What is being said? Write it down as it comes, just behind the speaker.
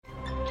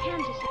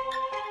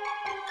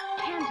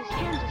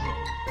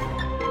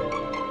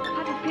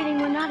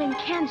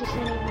Kansas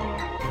anymore.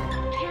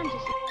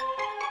 Kansas.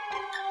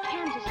 I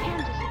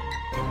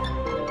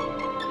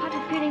have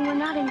a feeling we're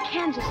not in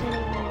Kansas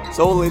anymore.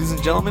 So, ladies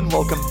and gentlemen,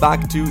 welcome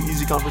back to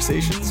Easy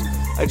Conversations.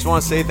 I just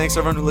want to say thanks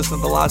to everyone who listened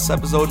to the last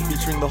episode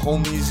featuring the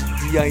homies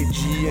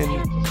DIG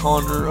and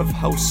Connor of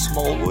House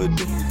Smallwood.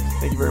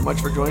 Thank you very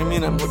much for joining me,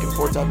 and I'm looking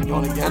forward to having you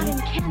on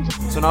again.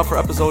 So now for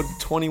episode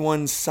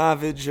 21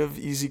 Savage of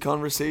Easy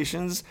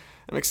Conversations,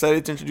 I'm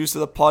excited to introduce to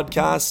the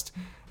podcast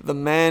the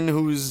man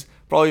who's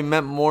probably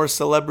met more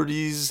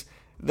celebrities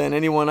than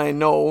anyone I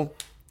know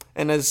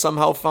and has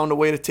somehow found a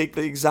way to take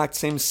the exact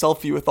same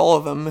selfie with all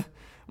of them,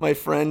 my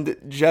friend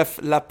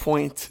Jeff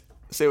Lapointe.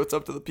 Say what's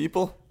up to the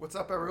people. What's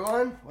up,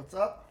 everyone? What's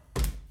up?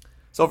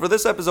 So for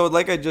this episode,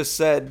 like I just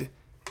said,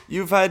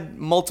 you've had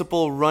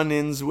multiple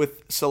run-ins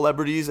with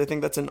celebrities. I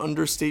think that's an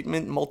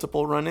understatement,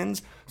 multiple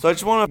run-ins. So I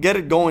just want to get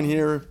it going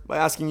here by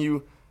asking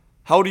you,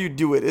 how do you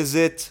do it? Is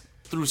it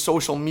through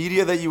social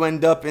media that you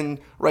end up in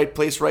right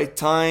place, right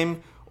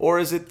time? Or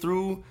is it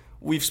through,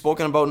 we've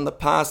spoken about in the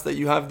past, that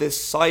you have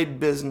this side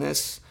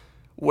business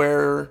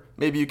where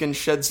maybe you can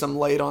shed some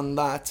light on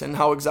that and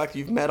how exactly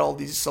you've met all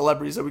these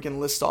celebrities that we can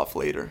list off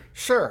later?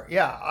 Sure,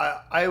 yeah.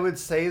 I would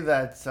say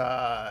that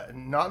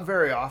not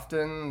very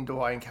often do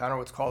I encounter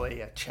what's called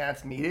a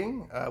chance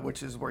meeting,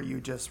 which is where you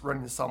just run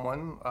into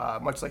someone,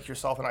 much like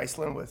yourself in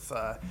Iceland with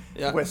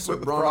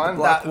Braun.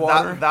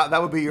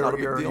 That would be your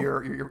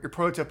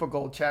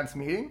prototypical chance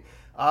meeting.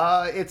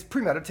 It's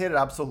premeditated,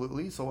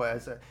 absolutely. So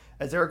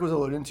as Eric was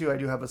alluding to, I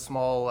do have a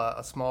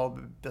small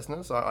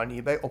business on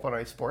eBay, Open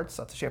Ice Sports.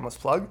 That's a shameless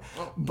plug.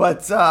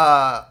 But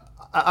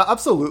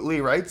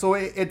absolutely, right? So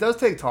it does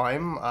take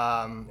time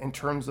in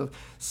terms of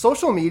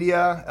social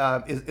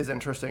media is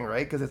interesting,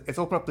 right? Because it's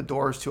opened up the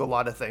doors to a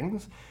lot of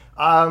things.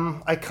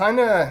 I kind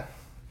of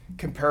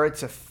compare it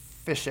to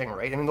fishing,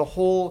 right? I mean, the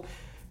whole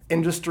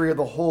industry or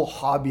the whole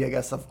hobby, I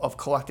guess, of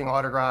collecting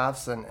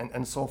autographs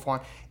and so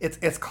on.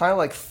 It's kind of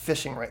like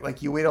fishing, right?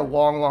 Like you wait a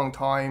long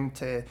time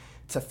to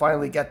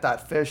finally get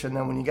that fish, and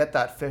then when you get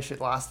that fish,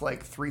 it lasts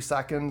like 3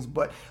 seconds.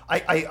 But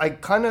I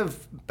kind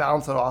of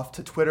bounce it off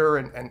to Twitter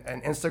and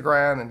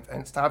Instagram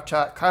and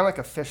Snapchat, kind of like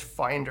a fish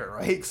finder,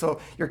 right? So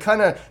you're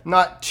kind of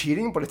not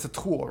cheating, but it's a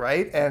tool,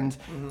 right? And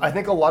I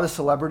think a lot of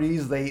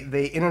celebrities,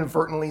 they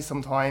inadvertently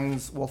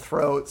sometimes will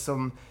throw out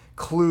some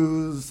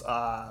clues,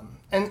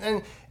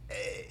 and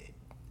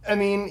I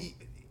mean,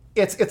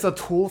 it's a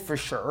tool for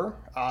sure.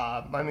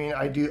 I mean,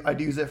 I do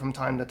use it from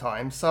time to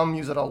time. Some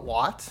use it a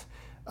lot.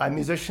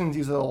 Musicians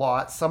use it a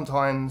lot.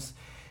 Sometimes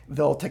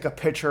they'll take a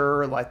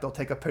picture, like they'll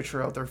take a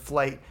picture of their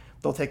flight.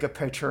 They'll take a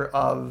picture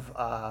of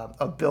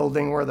a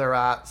building where they're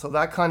at. So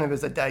that kind of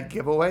is a dead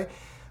giveaway.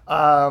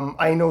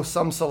 I know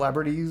some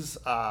celebrities,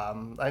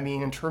 I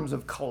mean, in terms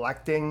of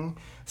collecting,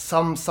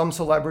 some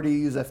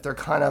celebrities, if they're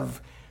kind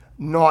of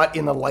not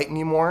in the light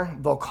anymore,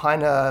 they'll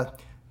kind of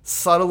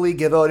subtly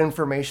give out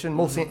information,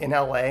 mostly in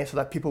LA, so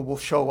that people will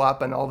show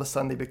up and all of a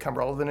sudden they become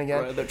relevant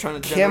again. Right, they're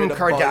trying to Kim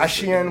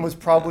Kardashian was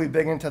probably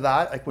big into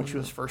that. Like when she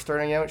was first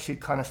starting out, she'd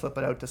kind of slip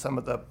it out to some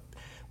of the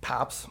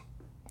paps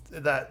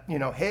that, you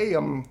know, hey,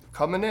 I'm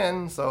coming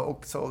in. So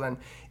then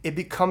it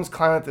becomes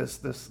kind of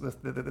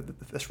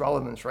this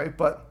relevance, right?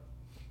 But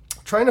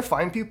trying to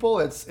find people,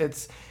 it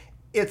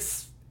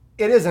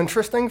is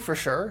interesting for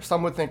sure.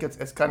 Some would think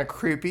it's kind of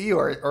creepy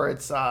or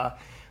it's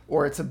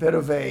a bit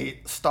of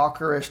a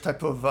stalkerish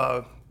type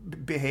of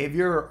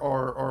behavior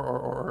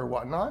or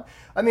whatnot.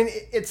 I mean,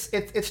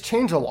 it's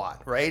changed a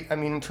lot, right? I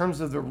mean, in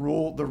terms of the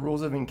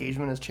rules of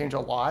engagement has changed a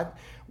lot.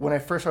 When I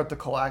first started to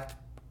collect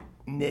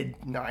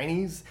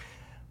mid-90s,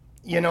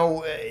 you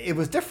know, it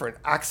was different.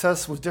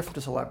 Access was different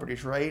to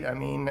celebrities, right? I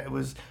mean, it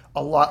was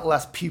a lot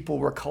less people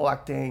were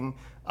collecting.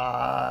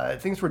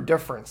 Things were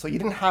different. So you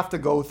didn't have to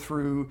go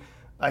through,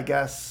 I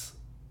guess,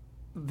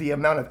 the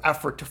amount of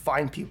effort to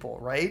find people,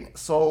 right?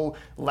 So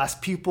less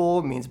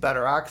people means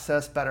better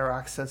access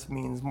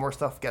means more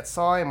stuff gets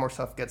signed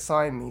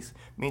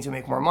means you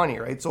make more money,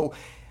 right? So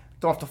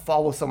don't have to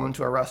follow someone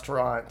to a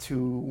restaurant,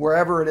 to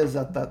wherever it is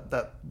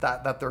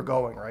that they're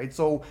going, right?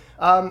 So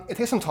it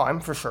takes some time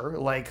for sure,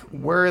 like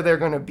where they're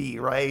going to be,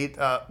 right?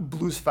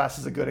 Blues Fest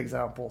is a good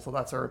example. So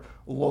that's our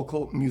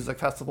local music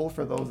festival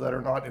for those that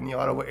are not in the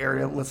Ottawa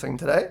area listening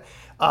today.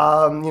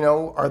 You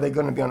know, are they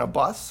going to be on a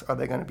bus? Are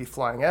they going to be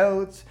flying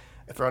out?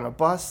 If they're on a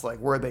bus, like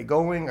where are they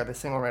going? Are they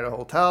staying at a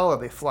hotel? Are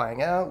they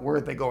flying out? Where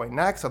are they going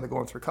next? Are they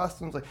going through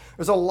customs? Like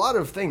there's a lot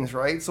of things,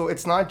 right? So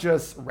it's not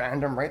just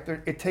random, right?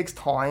 It takes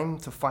time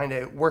to find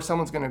out where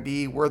someone's going to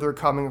be, where they're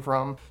coming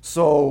from.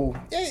 So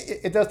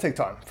it does take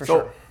time for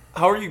sure.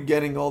 How are you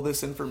getting all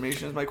this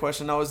information is my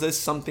question. Now, is this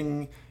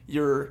something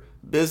your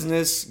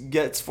business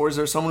gets for? Is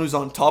there someone who's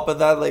on top of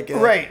that, like a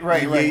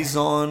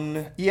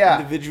liaison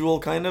individual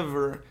kind of,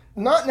 or?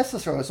 Not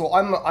necessarily. So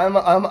I'm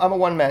a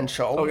one-man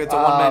show. Okay, it's a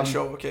one-man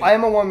show. Okay. I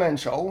am a one-man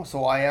show.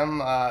 So I am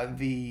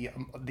the.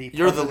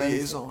 You're the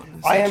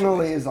liaison. I am the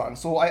liaison.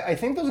 So I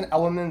think there's an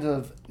element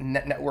of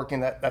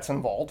networking that's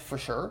involved for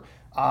sure.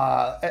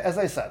 As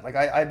I said, like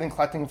I've been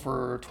collecting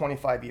for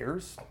 25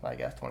 years, I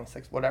guess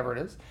 26, whatever it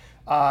is.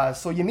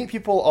 So you meet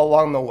people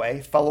along the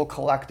way, fellow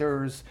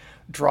collectors,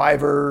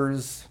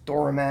 drivers,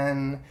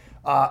 doormen.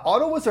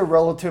 Ottawa's a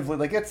relatively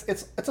like it's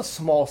a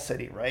small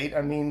city, right?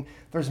 I mean,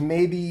 there's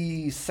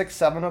maybe 6,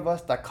 7 of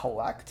us that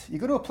collect. You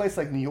go to a place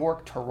like New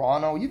York,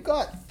 Toronto, you've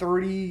got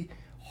 30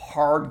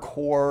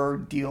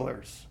 hardcore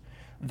dealers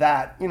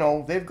that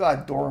they've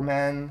got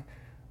doormen,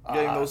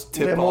 Getting those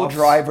limo tip-offs.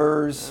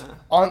 drivers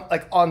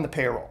on the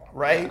payroll,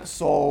 right? Yeah.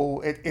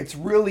 So it's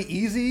really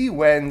easy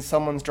when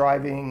someone's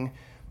driving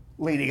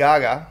Lady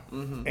Gaga,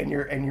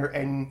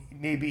 and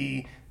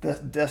maybe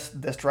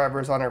this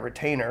driver is on a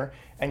retainer,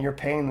 and you're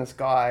paying this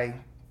guy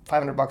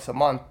 $500 a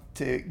month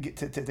to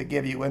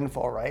give you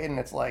info, right? And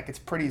it's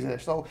pretty easy.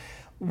 So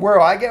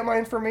where I get my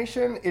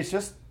information is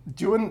just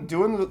doing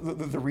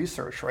the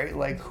research, right?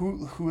 Like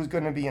who's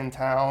going to be in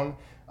town,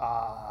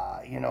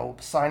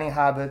 signing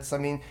habits. I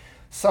mean,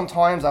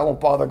 sometimes I won't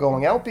bother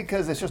going out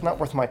because it's just not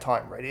worth my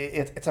time, right?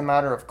 It's a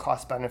matter of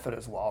cost benefit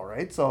as well,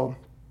 right? So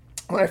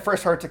when I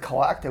first started to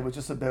collect, it was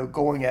just about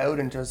going out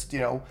and just,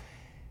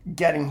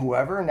 getting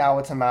whoever. Now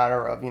it's a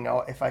matter of,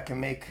 if I can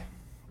make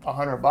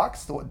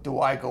 $100, do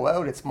I go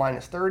out? It's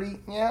minus 30.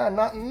 Yeah,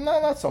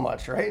 not so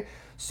much, right?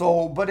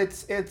 So, but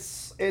it's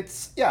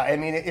yeah, I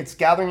mean, it's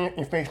gathering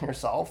information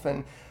yourself.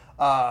 And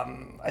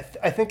I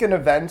think an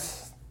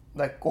event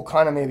like will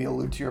kind of maybe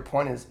allude to your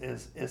point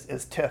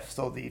is TIFF,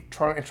 so the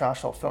Toronto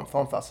International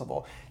Film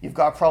Festival. You've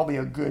got probably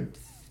a good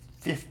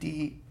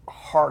 50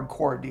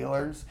 hardcore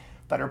dealers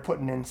that are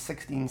putting in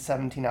 16,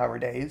 17-hour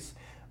days.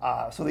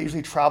 So they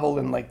usually travel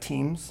in like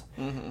teams,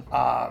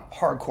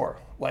 hardcore.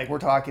 Like we're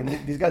talking,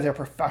 these guys are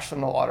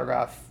professional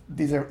autograph.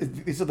 These are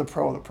the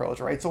pros,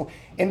 right? So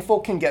info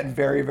can get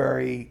very,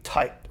 very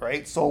tight,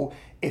 right? So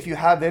if you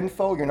have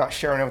info, you're not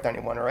sharing it with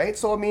anyone, right?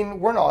 So I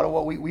mean, we're in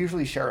Ottawa. We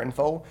usually share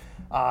info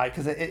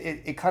because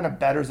it kind of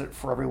betters it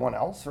for everyone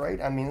else, right?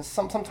 I mean,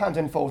 sometimes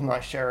info is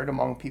not shared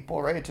among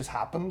people, right? It just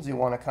happens. You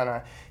want to kind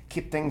of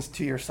keep things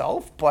to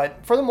yourself,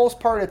 but for the most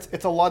part,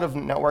 it's a lot of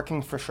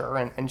networking for sure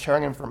and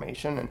sharing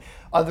information and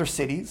other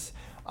cities.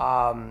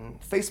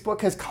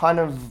 Facebook has kind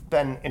of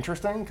been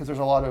interesting because there's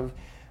a lot of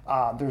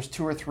there's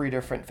 2 or 3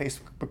 different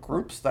Facebook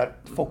groups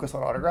that focus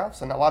on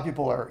autographs, and a lot of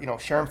people are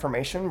share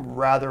information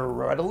rather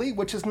readily,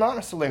 which is not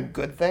necessarily a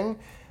good thing.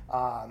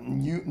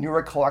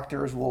 Newer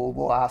collectors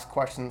will ask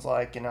questions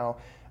like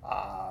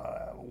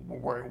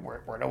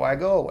where do I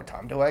go? What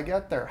time do I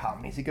get there? How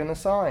many is he gonna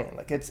sign?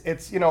 Like it's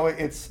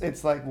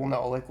like, well,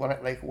 no,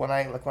 like when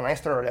I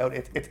started out,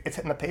 it's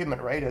hitting the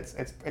pavement, right?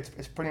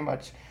 It's pretty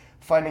much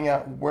finding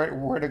out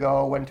where to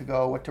go, when to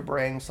go, what to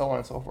bring, so on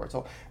and so forth.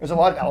 So there's a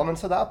lot of elements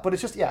to that, but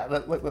it's just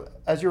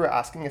as you were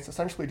asking, it's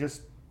essentially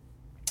just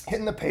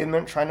hitting the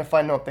pavement, trying to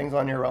find out things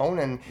on your own,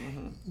 and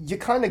you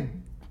kind of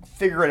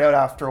figure it out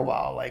after a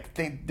while, like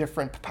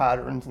different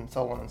patterns and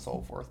so on and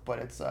so forth. But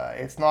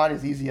it's not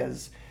as easy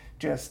as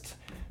just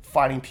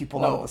finding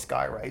people out of the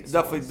sky, right? It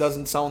definitely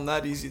doesn't sound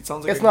that easy. It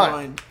sounds like it's a not.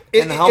 grind.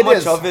 And how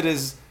much of it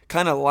is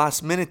kind of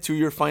last minute too?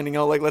 You're finding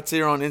out, like let's say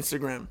you're on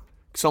Instagram,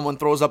 someone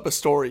throws up a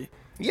story.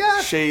 Yeah.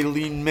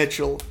 Shailene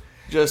Mitchell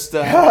just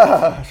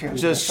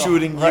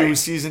shooting you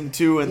season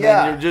 2, and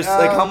then you're just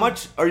like, how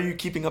much are you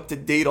keeping up to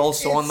date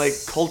also on like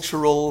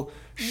cultural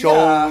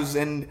shows?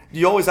 And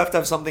you always have to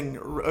have something.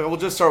 We'll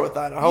just start with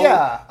that.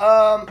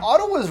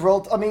 Ottawa's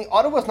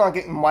not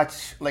getting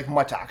much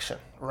action,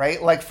 right?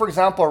 Like for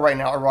example, right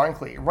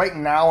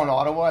now in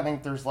Ottawa, I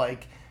think there's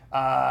like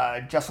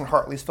Justin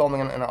Hartley's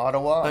filming in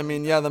Ottawa. I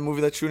mean, the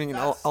movie that's shooting in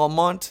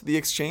Almont, The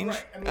Exchange.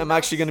 Right. I mean, I'm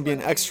actually going to be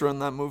an extra in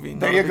that movie.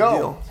 There you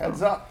go.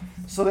 Heads up.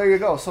 So there you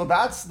go. So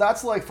that's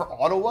like for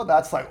Ottawa,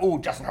 that's like, oh,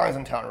 Justin Hartley's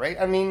in town, right?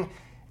 I mean,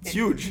 it's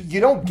huge. You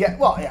don't get,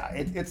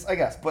 it's I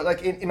guess, but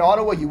like in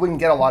Ottawa, you wouldn't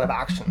get a lot of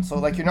action. So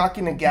like you're not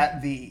going to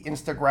get the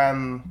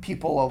Instagram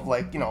people of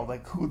like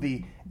who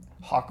the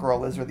hot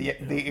girl is or the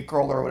it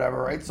girl or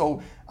whatever, right?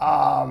 So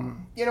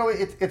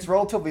it's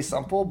relatively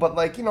simple, but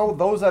like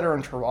those that are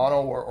in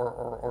Toronto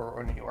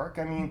or New York,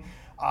 I mean,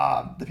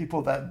 the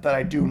people that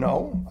I do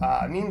know,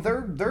 I mean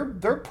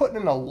they're putting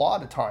in a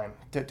lot of time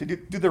to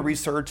do the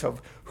research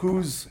of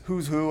who's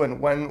who and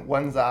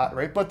when's that,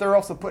 right? But they're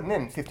also putting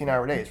in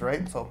 15-hour days,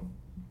 right? So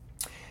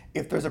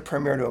if there's a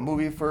premiere to a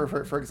movie,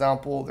 for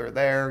example, they're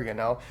there.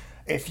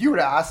 If you were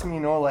to ask me,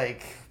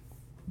 like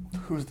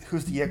who's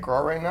the it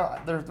girl right now?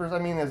 There's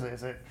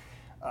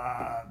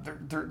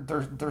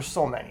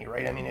so many,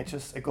 right? I mean,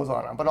 it goes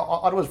on and on. But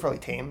Ottawa's fairly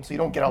tame, so you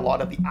don't get a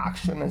lot of the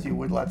action as you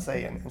would, let's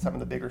say, in some of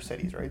the bigger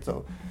cities, right?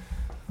 So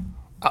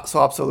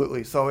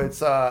absolutely. So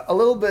it's a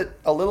little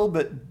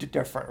bit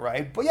different,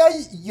 right? But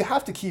you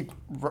have to keep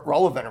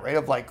relevant, right?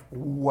 Of like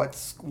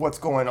what's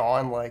going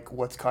on, like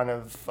what's kind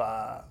of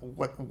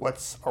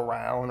what's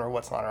around or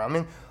what's not around. I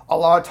mean, a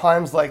lot of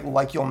times,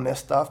 like you'll miss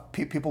stuff.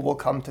 People will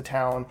come to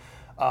town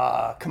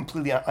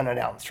completely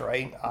unannounced,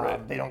 right?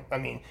 Right.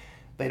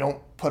 They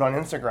don't put on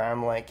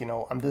Instagram like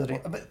I'm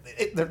visiting. But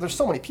there's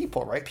so many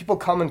people, right? People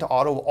come into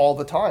Ottawa all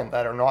the time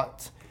that are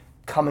not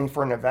coming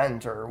for an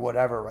event or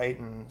whatever, right?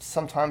 And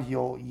sometimes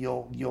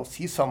you'll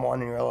see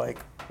someone and you're like,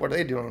 what are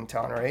they doing in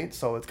town, right?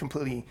 So it's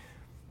completely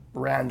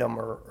random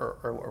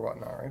or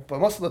whatnot, right? But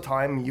most of the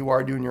time you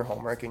are doing your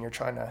homework and you're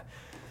trying to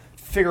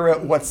figure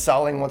out what's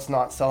selling, what's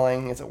not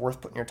selling, is it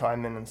worth putting your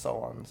time in, and so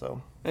on.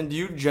 So. And do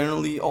you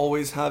generally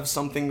always have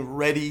something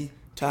ready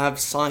to have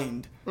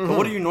signed? But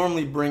what are you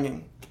normally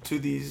bringing to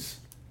these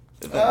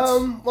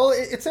events? Well,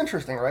 it's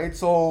interesting, right?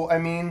 So, I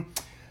mean,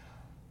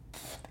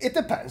 it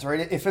depends,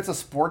 right? If it's a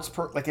sports,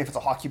 like if it's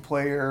a hockey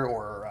player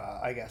or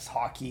I guess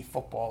hockey,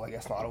 football, I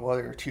guess not Ottawa,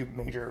 are two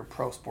major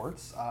pro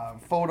sports.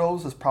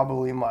 Photos is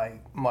probably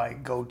my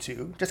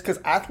go-to, just because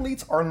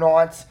athletes are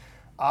not,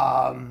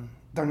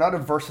 they're not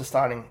averse to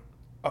signing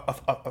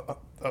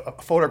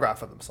a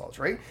photograph of themselves,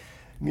 right?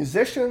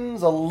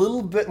 Musicians a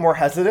little bit more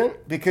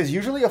hesitant because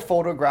usually a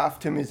photograph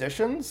to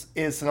musicians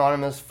is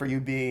synonymous for you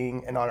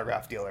being an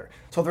autograph dealer.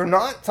 So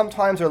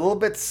sometimes they're a little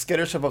bit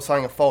skittish about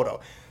signing a photo.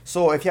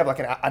 So if you have like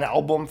an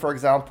album, for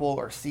example,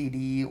 or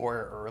CD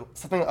or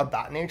something of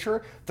that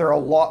nature, they're a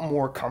lot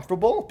more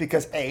comfortable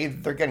because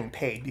they're getting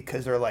paid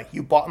because they're like,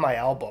 you bought my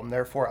album,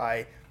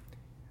 therefore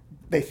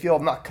they feel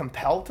not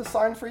compelled to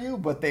sign for you,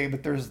 but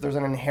there's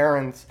an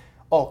inherent,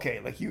 okay,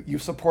 like you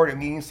supported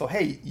me, so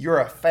hey, you're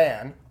a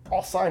fan,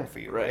 I'll sign for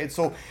you, right?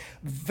 So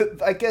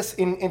I guess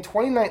in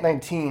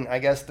 2019, I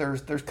guess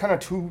there's kind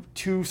of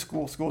two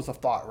schools of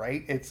thought,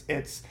 right?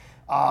 It's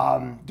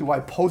do I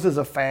pose as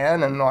a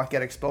fan and not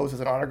get exposed as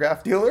an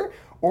autograph dealer,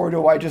 or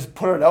do I just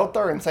put it out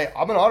there and say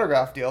I'm an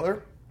autograph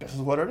dealer? This is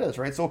what it is,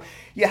 right? So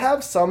you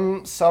have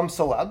some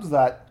celebs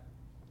that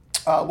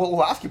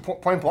will ask you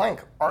point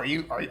blank, are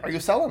you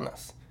selling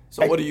this?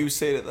 So what do you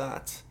say to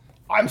that?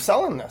 I'm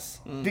selling this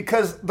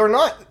because they're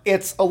not.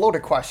 It's a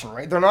loaded question,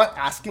 right? They're not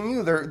asking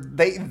you.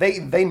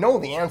 They know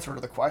the answer to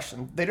the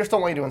question. They just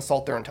don't want you to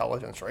insult their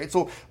intelligence, right?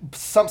 So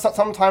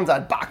sometimes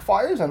that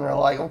backfires, and they're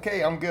like,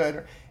 okay, I'm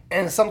good.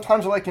 And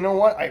sometimes they're like, you know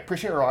what? I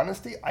appreciate your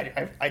honesty.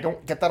 I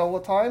don't get that all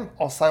the time.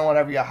 I'll sign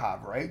whatever you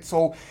have, right?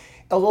 So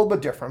a little bit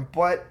different,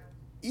 but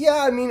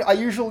yeah, I mean, I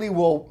usually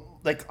will,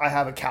 like, I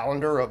have a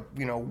calendar of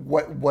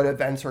what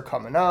events are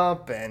coming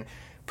up and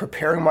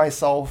preparing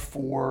myself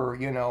for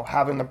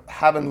having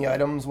the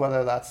items,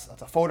 whether that's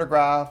a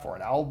photograph or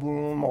an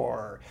album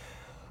or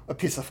a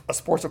piece of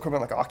sports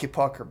equipment like a hockey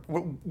puck or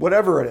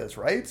whatever it is,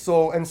 right?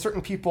 So, and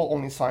certain people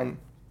only sign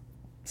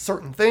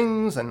certain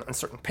things and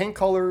certain paint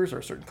colors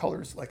or certain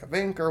colors like of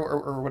ink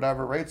or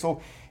whatever, right?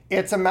 So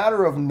it's a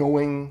matter of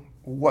knowing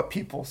what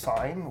people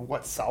sign,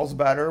 what sells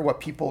better, what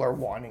people are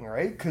wanting,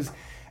 right? Because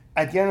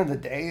at the end of the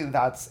day,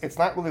 it's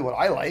not really what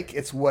I like,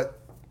 it's what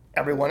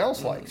everyone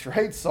else likes,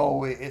 right?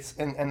 So it's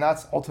and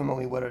that's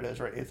ultimately what it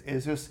is, right?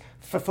 It's just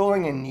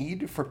fulfilling a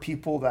need for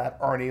people that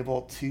aren't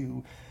able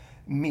to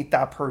meet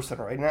that person,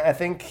 right? And I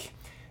think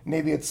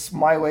maybe it's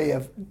my way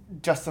of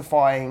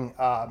justifying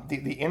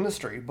the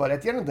industry, but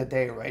at the end of the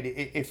day, right?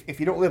 If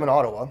you don't live in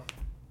Ottawa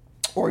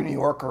or New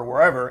York or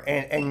wherever,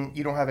 and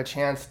you don't have a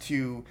chance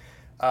to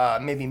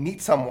maybe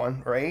meet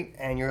someone, right?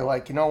 And you're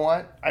like, you know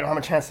what? I don't have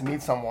a chance to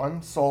meet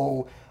someone,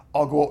 so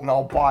I'll go out and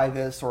I'll buy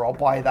this or I'll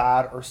buy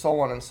that or so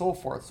on and so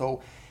forth.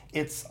 So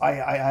it's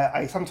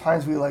I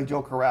sometimes we like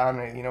joke around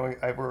and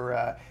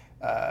we're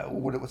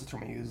what's the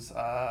term we use,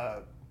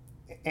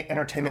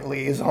 entertainment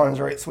liaisons,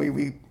 right? So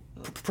we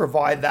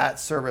provide that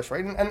service,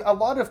 right? And a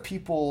lot of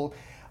people,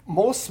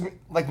 most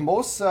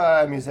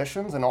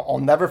musicians, and I'll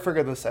never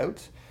figure this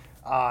out,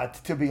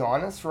 to be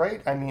honest,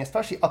 right? I mean,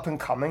 especially up and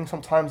coming,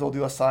 sometimes they'll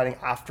do a signing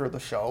after the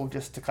show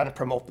just to kind of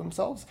promote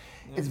themselves.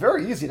 Yeah. It's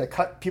very easy to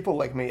cut people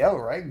like me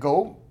out, right?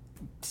 Go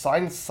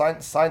sign some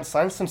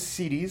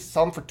CDs,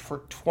 sell them for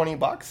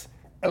 $20,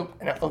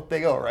 out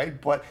they go, right?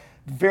 But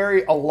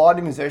a lot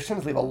of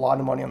musicians leave a lot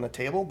of money on the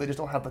table. They just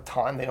don't have the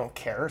time. They don't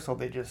care, so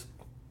they just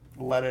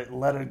let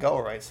it go,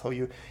 right? So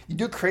you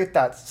do create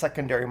that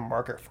secondary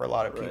market for a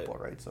lot of people,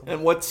 right? So.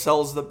 And what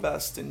sells the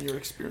best in your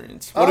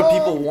experience? What do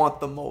people want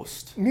the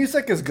most?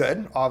 Music is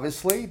good,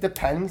 obviously.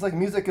 Depends. Like,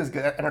 music is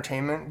good.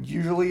 Entertainment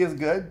usually is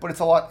good, but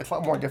it's a lot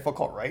more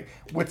difficult, right?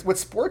 With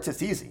sports,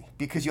 it's easy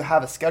because you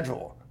have a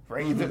schedule,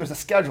 right? Mm-hmm. There's a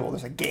schedule.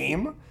 There's a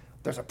game.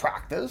 There's a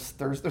practice.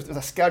 There's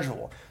a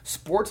schedule.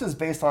 Sports is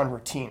based on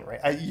routine,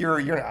 right? You're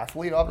an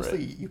athlete, obviously.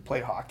 Right. You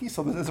play hockey,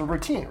 so there's a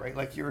routine, right?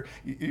 Like your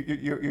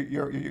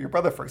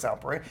brother, for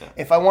example, right? Yeah.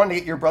 If I wanted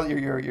to get your brother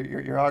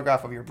your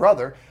autograph of your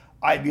brother,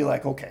 I'd be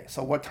like, okay,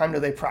 so what time do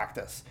they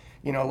practice?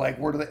 Like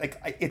where do they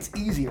like? It's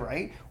easy,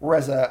 right?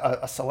 Whereas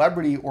a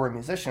celebrity or a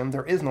musician,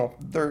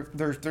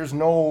 there's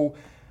no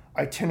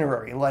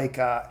itinerary. Like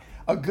a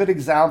good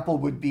example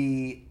would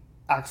be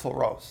Axl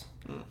Rose.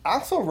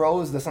 Axl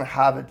Rose doesn't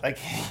have it, like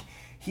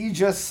he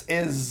just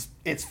is.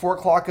 It's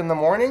 4:00 in the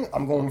morning.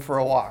 I'm going for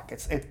a walk.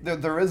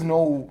 There's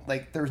no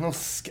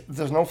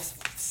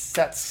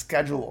set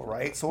schedule,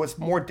 right? So it's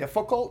more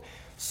difficult.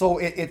 So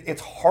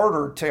it's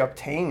harder to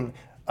obtain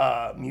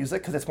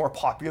music because it's more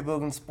popular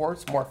than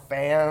sports. More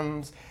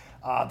fans.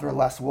 They're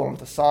less willing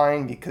to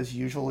sign because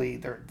usually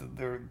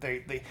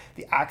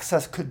the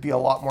access could be a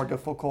lot more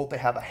difficult. They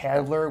have a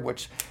handler,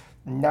 which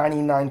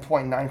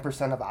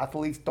 99.9% of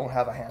athletes don't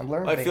have a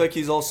handler. I feel like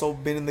he's also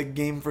been in the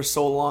game for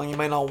so long. You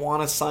might not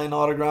want to sign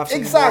autographs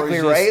exactly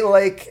anymore. Right.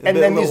 Like, and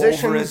then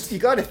musicians, it. you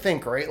got to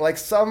think, right? Like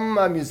some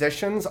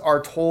musicians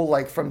are told,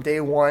 like from day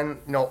one,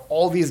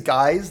 all these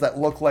guys that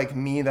look like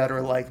me that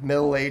are like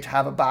middle aged,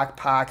 have a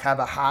backpack, have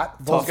a hat.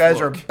 Those guys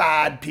are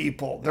bad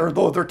people.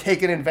 They're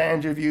taking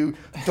advantage of you.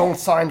 Don't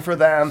sign for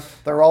them.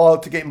 They're all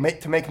out to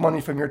make money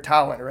from your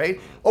talent,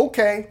 right?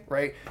 Okay,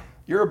 right?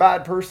 You're a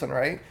bad person,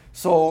 right?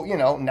 So,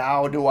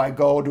 now do I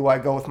go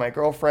with my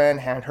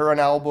girlfriend, hand her an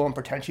album,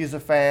 pretend she's a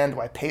fan?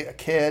 Do I pay a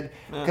kid?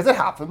 Because it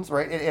happens,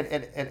 right?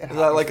 It Is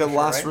that like a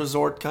last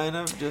resort kind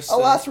of? Just a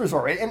last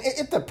resort, right? And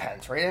it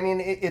depends, right? I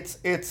mean,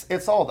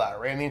 it's all that,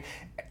 right? I mean,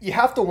 you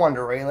have to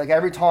wonder, right? Like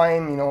every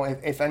time,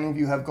 if any of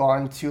you have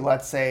gone to,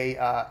 let's say,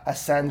 a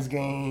Sens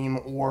game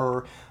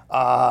or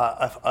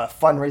a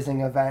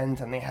fundraising event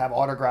and they have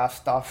autograph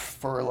stuff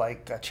for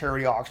like a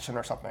charity auction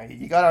or something.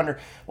 You got to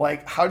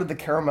how did the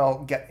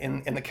caramel get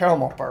in the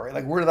caramel bar, right?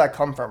 Like where did that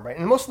come from, right?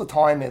 And most of the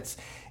time it's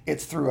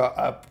through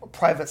a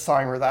private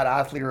sign where that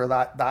athlete or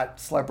that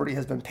celebrity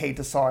has been paid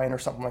to sign or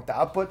something like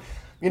that. But,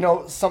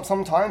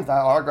 sometimes that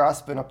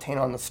autograph's been obtained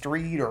on the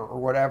street or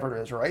whatever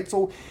it is, right?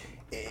 So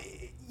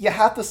you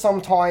have to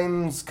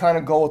sometimes kind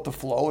of go with the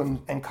flow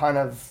and kind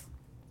of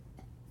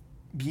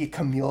be a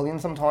chameleon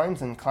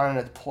sometimes and kind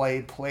of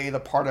play the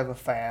part of a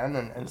fan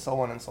and so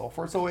on and so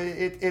forth. So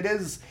it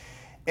is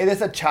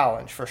a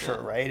challenge for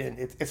sure, right? And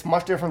it's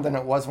much different than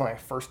it was when I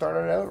first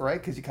started out, right?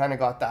 Because you kind of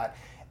got that.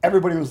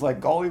 Everybody was like,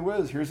 "Golly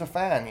whiz, here's a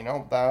fan," blah,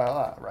 blah,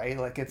 blah, right?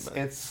 Like it's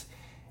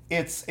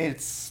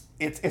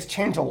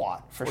changed a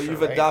lot for sure. Well,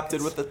 you've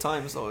adapted with the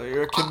times, though.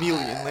 You're a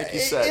chameleon, like you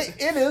said.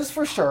 It is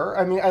for sure.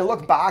 I mean, I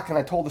look back and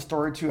I told the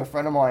story to a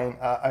friend of mine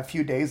a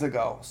few days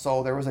ago.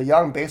 So there was a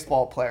young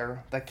baseball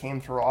player that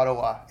came through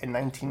Ottawa in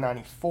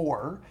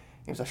 1994.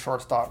 He was a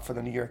shortstop for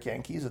the New York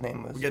Yankees. His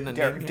name was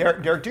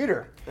Derek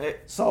Jeter. Hey.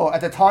 So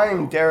at the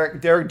time,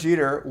 Derek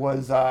Jeter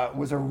was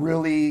a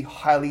really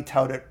highly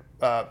touted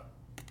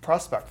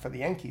prospect for the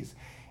Yankees.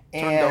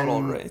 Turned out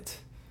all right.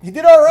 He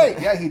did all right.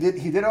 Yeah, he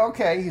did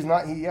okay.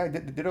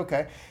 Did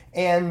okay.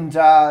 And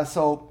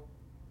so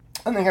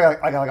I think I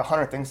got like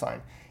 100 things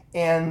signed.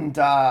 And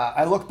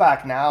I look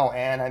back now,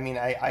 and I mean,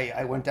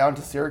 I went down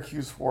to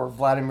Syracuse for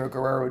Vladimir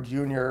Guerrero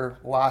Jr.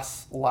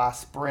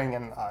 last spring,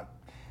 and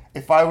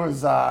if I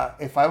was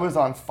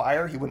on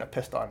fire, he wouldn't have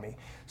pissed on me.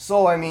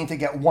 So I mean, to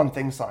get one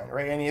thing signed,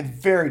 right? I mean, it's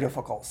very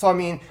difficult. So I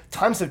mean,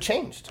 times have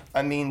changed.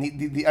 I mean,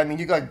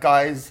 you got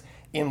guys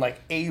in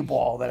like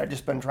A-ball that have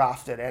just been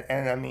drafted,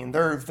 and I mean,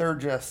 they're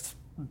just.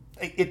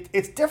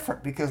 It's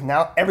different because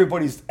now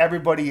everybody,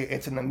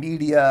 it's in the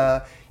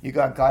media. You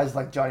got guys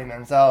like Johnny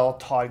Manziel,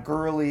 Todd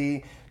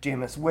Gurley,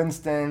 Jameis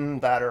Winston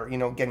that are,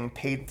 getting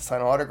paid to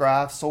sign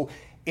autographs. So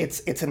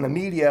it's in the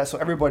media. So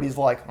everybody's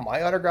like,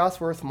 my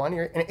autograph's worth money.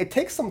 And it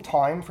takes some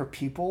time for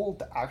people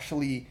to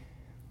actually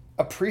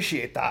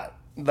appreciate that.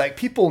 Like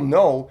people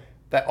know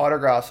that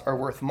autographs are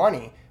worth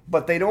money,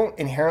 but they don't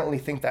inherently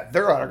think that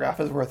their autograph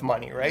is worth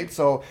money, right?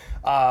 So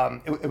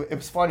it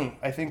was funny.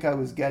 I think I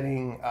was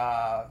getting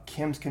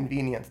Kim's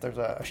Convenience. There's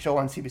a show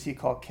on CBC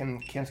called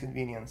Kim's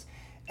Convenience.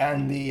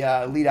 And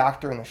the lead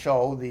actor in the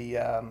show,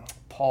 the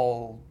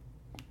Paul,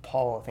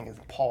 I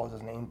think Paul is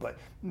his name, but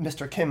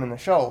Mr. Kim in the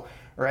show,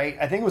 right?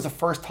 I think it was the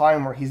first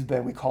time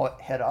where we call it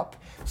hit up.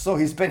 So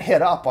he's been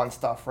hit up on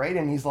stuff, right?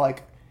 And he's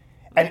like,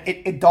 and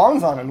it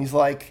dawns on him. He's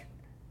like,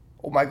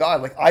 oh my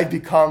God, like I've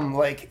become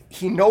like,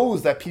 he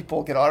knows that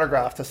people get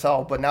autographs to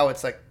sell, but now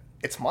it's like,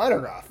 it's my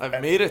autograph.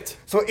 I've made it.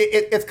 So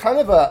it's kind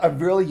of a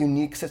really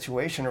unique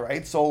situation,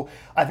 right? So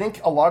I think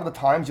a lot of the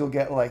times you'll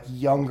get like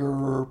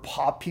younger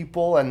pop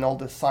people and they'll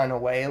just sign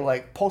away.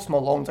 Like Post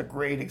Malone's a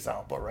great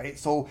example, right?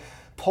 So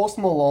Post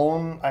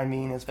Malone, I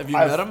mean, have you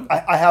met him?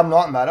 I have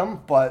not met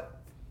him, but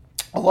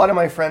a lot of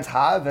my friends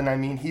have, and I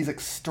mean, he's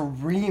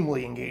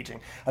extremely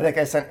engaging. I think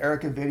I sent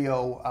Eric a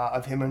video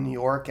of him in New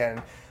York,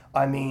 and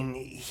I mean,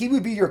 he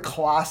would be your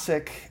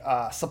classic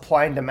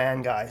supply and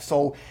demand guy.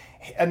 So,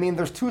 I mean,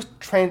 there's two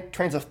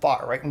trains of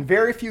thought, right? And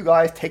very few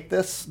guys take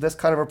this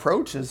kind of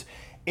approach is,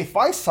 if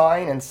I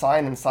sign and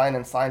sign and sign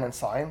and sign and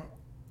sign,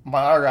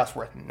 my autograph's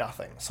worth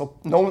nothing. So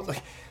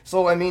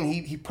I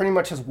mean, he pretty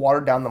much has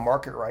watered down the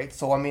market, right?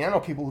 So, I mean, I know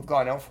people who've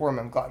gone out for him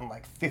and gotten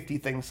like 50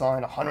 things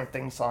signed, 100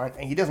 things signed,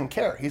 and he doesn't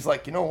care. He's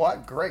like, you know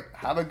what? Great.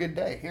 Have a good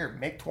day. Here,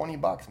 make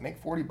 $20,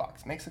 make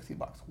 $40, make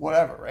 $60,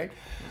 whatever, right?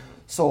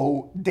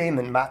 So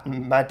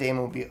Matt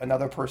Damon would be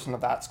another person of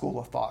that school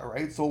of thought,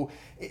 right? So,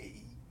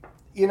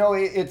 you know,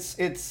 it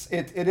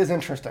is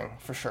interesting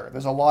for sure.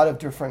 There's a lot of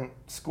different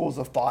schools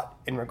of thought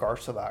in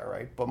regards to that,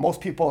 right? But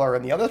most people are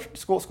in the other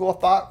school of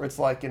thought where it's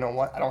like, you know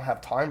what, I don't have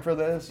time for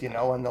this, you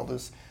know, and they'll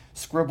just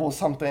scribble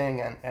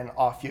something, and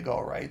off you go,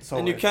 right? So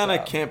And you it's, kind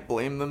of can't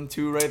blame them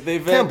too, right?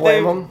 Can't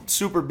blame them.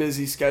 Super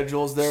busy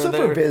schedules.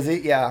 super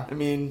busy, yeah. I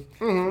mean,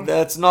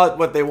 that's not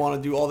what they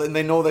want to do all that. And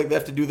they know that they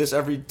have to do this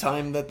every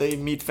time that they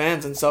meet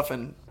fans and stuff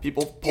and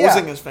people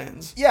posing as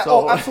fans. Yeah,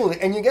 So,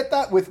 absolutely. And you get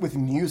that with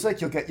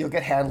music, you'll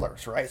get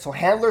handlers, right? So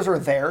handlers are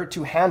there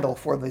to handle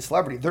for the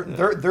celebrity.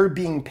 They're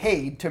being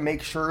paid to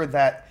make sure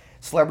that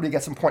celebrity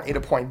gets from point A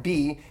to point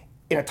B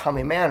in a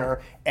timely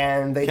manner,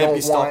 and they Can't don't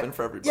be stopping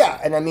for everybody. Yeah,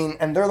 and I mean,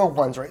 and they're the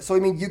ones, right? So I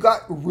mean, you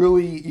got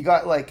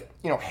like,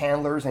 you know,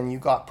 handlers, and you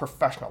got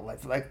professional,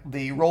 like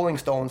the Rolling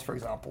Stones, for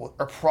example,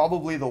 are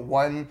probably the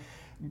one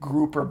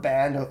group or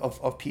band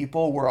of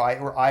people where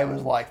I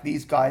was like,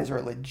 these guys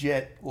are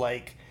legit,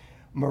 like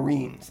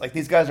Marines. Like,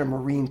 these guys are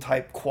Marine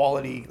type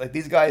quality. Like,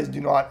 these guys do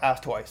not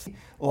ask twice.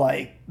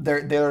 Like,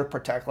 they're there to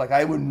protect. Like,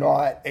 I would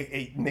not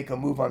make a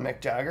move on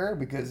Mick Jagger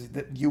because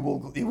you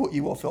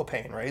will feel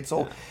pain, right?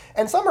 So,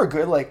 and some are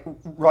good, like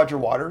Roger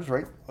Waters,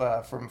 right?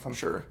 From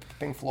Sure.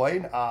 Pink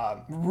Floyd.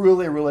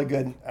 Really, really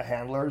good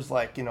handlers.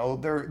 Like, you know,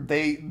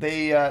 they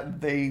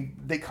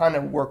kind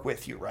of work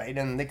with you, right?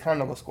 And they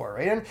kind of will score,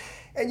 right?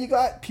 And you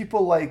got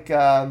people like.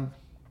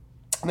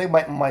 I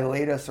think my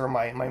latest or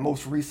my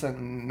most recent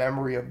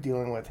memory of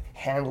dealing with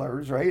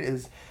handlers, right,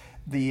 is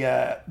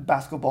the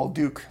basketball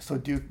Duke. So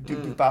Duke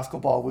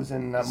basketball was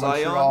in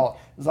Montreal.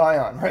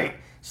 Zion, right?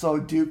 So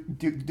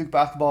Duke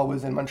basketball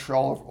was in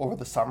Montreal over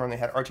the summer, and they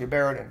had R.J.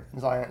 Barrett and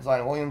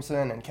Zion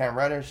Williamson and Cam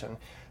Reddish and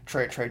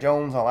Trey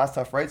Jones, all that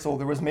stuff, right? So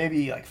there was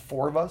maybe like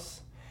 4 of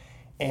us.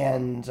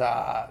 And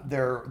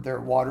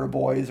their water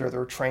boys or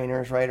their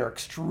trainers, right, are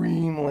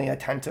extremely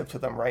attentive to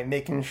them, right,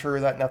 making sure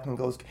that nothing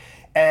goes.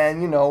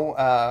 And, you know,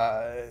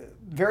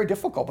 very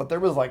difficult, but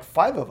there was like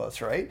 5 of us,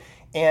 right?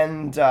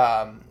 And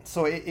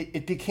so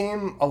it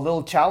became a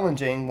little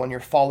challenging when you're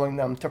following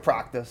them to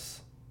practice,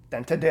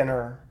 then to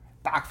dinner,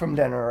 back from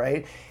dinner,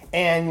 right?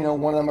 And, you know,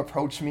 one of them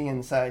approached me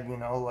and said, you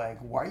know, like,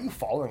 why are you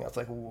following us?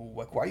 Like,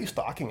 why are you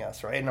stalking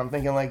us, right? And I'm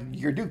thinking, like,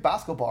 you're Duke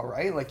basketball,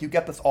 right? Like, you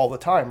get this all the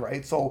time,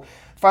 right? So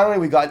finally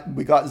we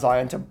got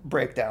Zion to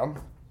break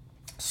down.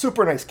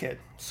 Super nice kid.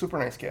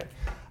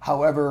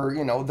 However,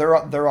 you know,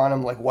 they're on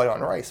him like white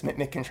on rice,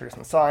 making sure he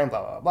doesn't sign,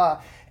 blah, blah,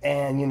 blah.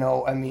 And, you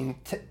know, I mean,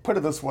 put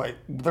it this way,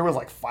 there was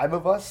like 5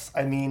 of us.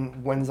 I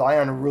mean, when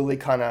Zion really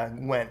kind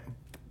of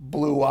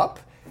blew up,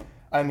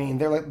 I mean,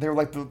 they're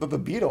like the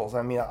Beatles.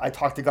 I mean, I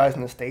talked to guys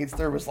in the States.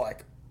 There was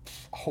like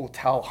a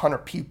hotel,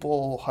 100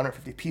 people,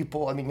 150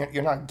 people. I mean,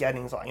 you're not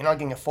getting Zion. You're not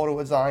getting a photo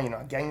with Zion. You're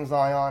not getting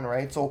Zion,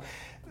 right? So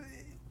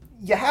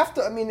you have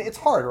to. I mean, it's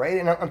hard, right?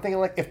 And I'm thinking,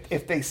 like,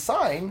 if they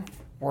sign,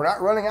 we're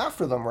not running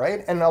after them,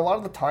 right? And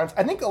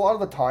I think a lot of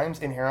the times,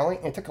 inherently,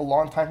 it took a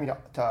long time for me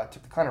to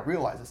kind of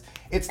realize this.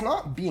 It's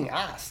not being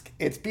asked.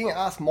 It's being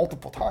asked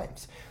multiple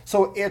times.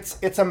 So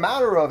it's a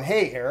matter of,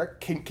 hey,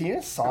 Eric, can you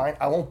just sign?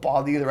 I won't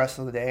bother you the rest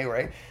of the day,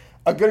 right?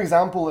 A good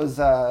example is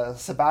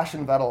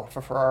Sebastian Vettel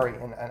for Ferrari,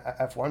 an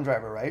F1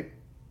 driver, right?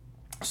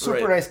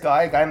 Super nice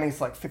guy. Guy makes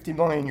like 50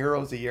 million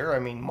euros a year. I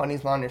mean,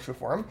 money's not an issue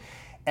for him.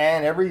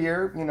 And every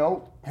year, you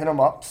know, hit him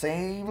up,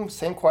 same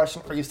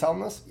question. Are you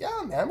selling this?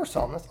 Yeah, man, we're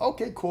selling this.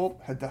 Okay, cool.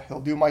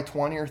 He'll do my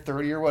 20 or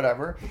 30 or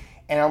whatever.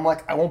 And I'm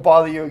like, I won't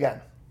bother you again.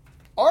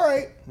 All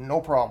right, no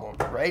problem,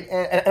 right?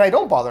 And I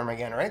don't bother him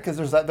again, right? Because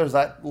there's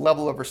that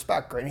level of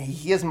respect, right?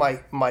 He is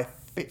my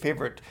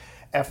favorite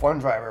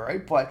F1 driver,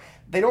 right? But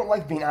they don't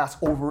like being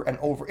asked over and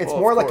over. It's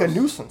more like a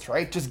nuisance,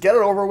 right? Just get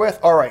it over with.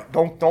 All right,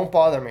 don't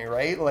bother me,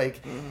 right?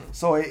 Like,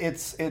 so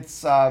it's.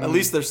 At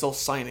least they're still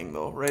signing,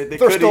 though, right? They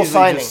they're could still easily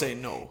signing. just say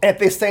no. And if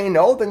they say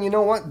no, then you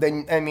know what?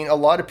 Then, I mean, a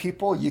lot of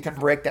people you can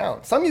break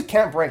down. Some you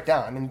can't break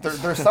down. I mean,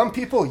 there's some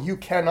people you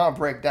cannot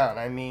break down.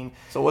 I mean,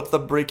 so what's the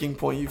breaking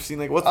point you've seen?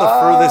 Like, what's the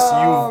furthest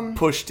you've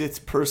pushed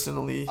it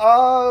personally?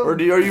 Or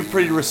are you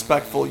pretty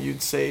respectful?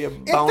 You'd say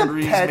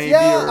boundaries, maybe.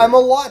 Yeah, or I'm a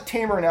lot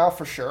tamer now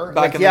for sure.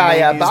 back like, in the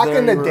 90s, back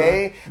in the you were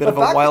day, bit of a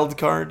wild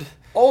card.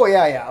 Oh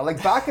yeah.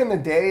 Like back in the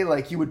day,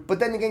 like you would, but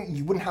then again,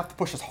 you wouldn't have to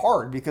push as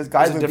hard because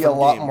guys would be a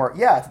lot more.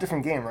 Yeah, it's a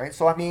different game, right?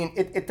 So I mean,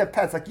 it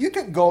depends. Like you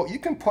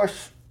can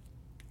push.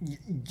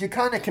 You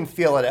kind of can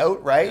feel it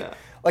out, right? Yeah.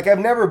 Like I've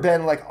never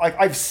been like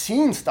I've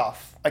seen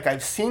stuff. Like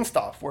I've seen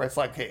stuff where it's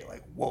like, hey,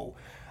 like whoa.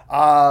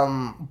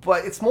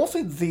 But it's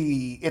mostly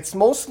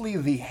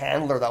the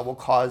handler that will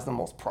cause the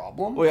most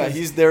problem. Oh yeah,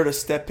 he's there to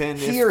step in.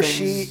 He or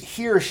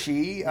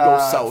she go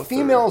south.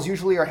 Females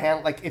usually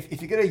are like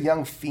if you get a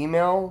young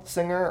female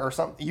singer or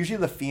something, usually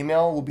the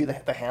female will be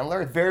the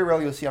handler. Very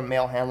rarely you'll see a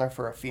male handler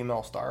for a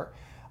female star.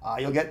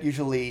 You'll get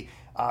usually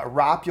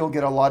rap. You'll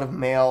get a lot of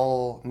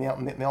male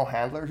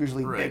handlers,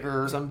 usually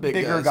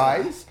bigger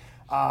guys.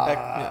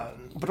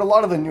 But a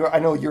lot of the newer, I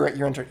know you're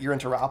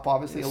into rap,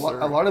 obviously. Yes,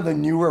 a lot of the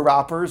newer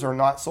rappers are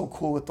not so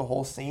cool with the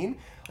whole scene.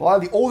 A lot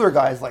of the older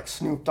guys like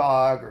Snoop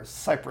Dogg or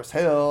Cypress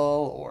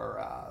Hill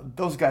or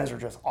those guys are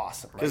just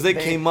awesome. Because they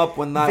came up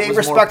when that they was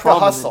respect more the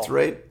prominent, hustle,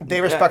 right?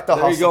 They respect the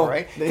hustle,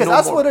 right? Because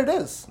that's what it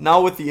is.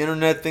 Now with the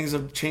internet, things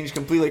have changed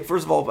completely. Like,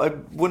 first of all, I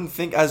wouldn't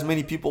think as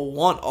many people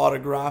want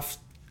autographs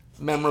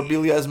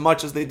memorabilia as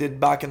much as they did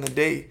back in the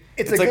day.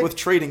 It's like with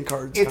trading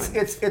cards.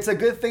 It's a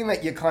good thing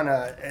that you kind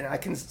of, and I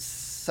can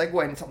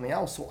segue into something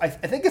else. So I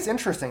think it's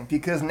interesting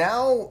because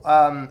now,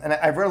 and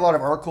I've read a lot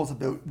of articles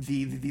about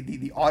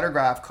the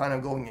autograph kind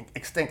of going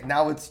extinct.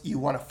 Now it's you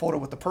want a photo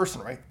with the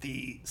person, right?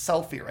 The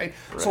selfie, right?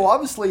 So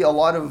obviously a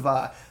lot of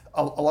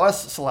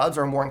celebs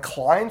are more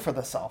inclined for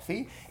the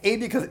selfie. A,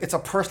 because it's a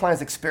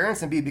personalized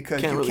experience, and B,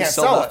 because you can't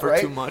sell it, for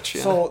right? too much.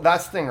 Yeah. So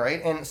that's the thing,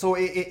 right? And so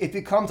it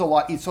becomes a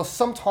lot. So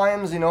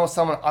sometimes,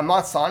 someone, I'm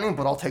not signing,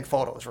 but I'll take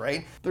photos,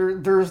 right?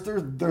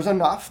 There's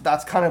enough.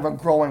 That's kind of a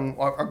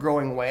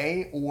growing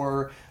way.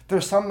 Or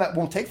there's some that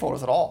won't take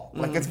photos at all.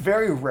 Like it's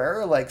very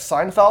rare. Like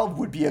Seinfeld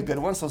would be a good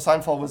one. So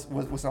Seinfeld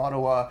was in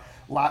Ottawa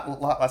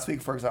last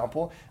week, for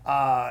example.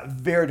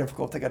 Very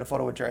difficult to get a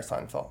photo with Jerry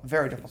Seinfeld.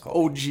 Very difficult.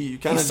 OG, you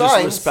kind of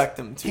just respect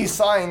him too. He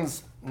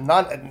signs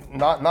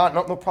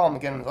no problem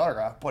getting his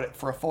autograph, but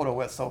for a photo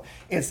with. So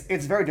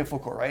it's very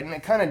difficult, right? And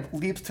it kind of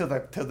leaps to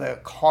the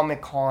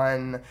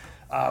Comic-Con,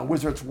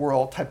 Wizards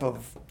World type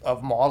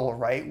of model,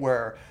 right?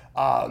 Where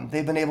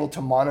they've been able to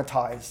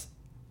monetize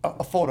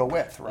a photo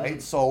with,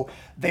 right? So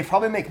they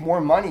probably make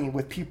more money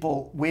with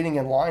people waiting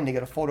in line to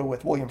get a photo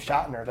with William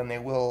Shatner than they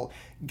will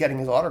getting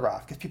his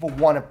autograph, because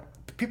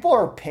people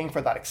are paying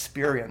for that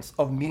experience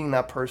of meeting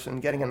that person,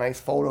 getting a nice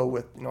photo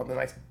with the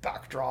nice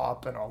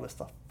backdrop and all this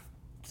stuff.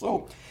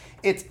 So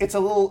it's a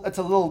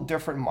little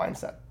different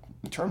mindset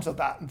in terms of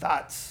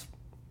that's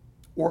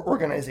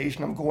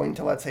organization of going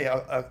to, let's say,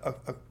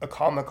 a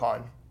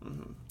Comic-Con,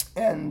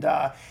 and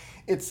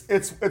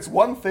it's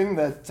one thing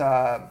that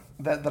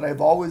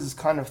I've always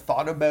kind of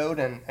thought about,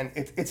 and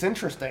it's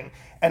interesting,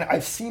 and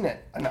I've seen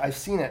it.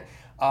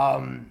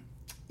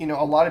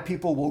 A lot of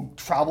people will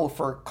travel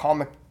for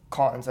Comic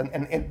Cons,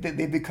 and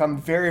they become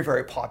very,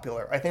 very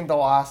popular. I think the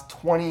last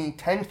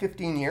 10,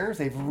 15 years,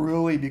 they've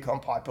really become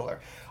popular.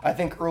 I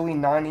think early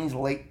 90s,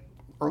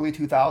 early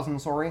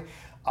 2000s,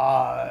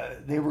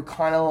 they were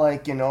kind of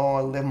like,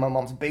 I live in my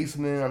mom's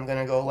basement, I'm going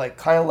to go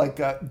kind of like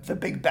the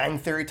Big Bang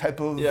Theory type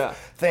of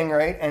thing,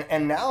 right?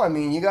 And now,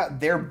 you got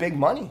their big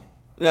money.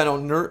 Yeah, no,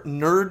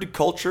 nerd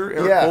culture,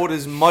 air quote,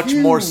 is much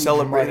more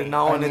celebrated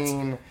now. And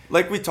it's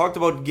like we talked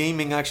about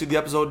gaming, actually, the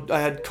episode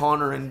I had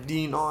Connor and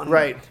Dean on.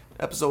 Right.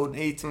 Episode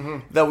 8,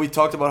 that we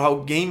talked about how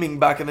gaming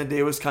back in the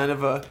day was kind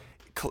of a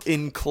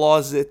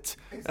in-closet,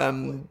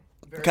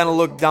 kind of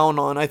looked down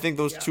on. I think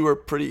those two are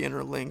pretty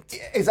interlinked.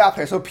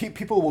 Exactly. So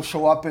people will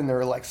show up in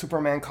their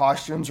Superman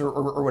costumes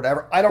or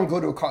whatever. I don't go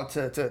to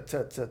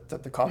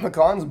the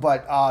Comic-Cons,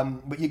 but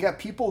you get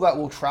people that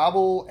will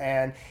travel,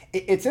 and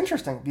it's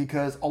interesting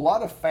because a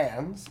lot of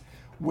fans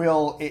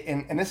will,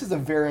 and this is a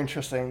very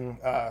interesting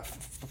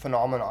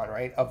phenomenon,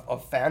 right,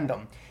 of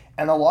fandom.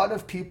 And a lot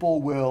of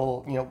people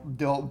will,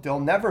 they'll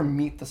never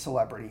meet the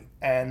celebrity,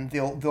 and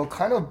they'll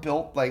kind of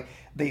build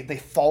they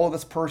follow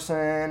this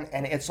person,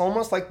 and it's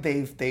almost like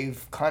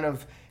they've kind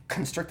of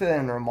constricted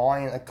in their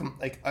mind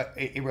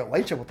a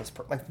relationship with this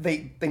person. Like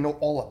they know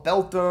all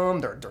about them,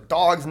 their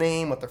dog's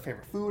name, what their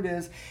favorite food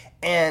is,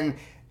 and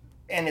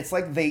it's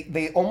like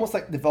they almost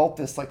develop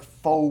this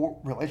faux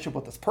relationship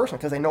with this person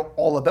because they know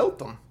all about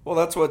them. Well,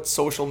 that's what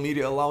social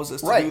media allows us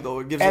to do, though.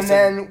 It gives us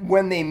then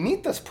when they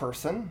meet this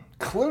person,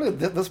 clearly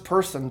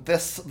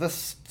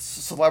this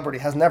celebrity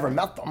has never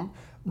met them.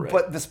 Right.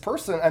 But this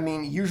person,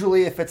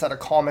 usually if it's at a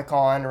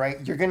Comic-Con, right,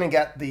 you're going to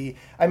get you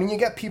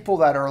get people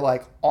that are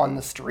on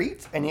the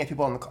street, and you get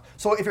people on the,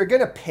 so if you're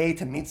going to pay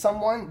to meet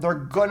someone, they're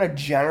going to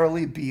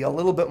generally be a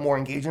little bit more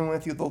engaging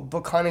with you.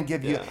 They'll kind of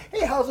give you,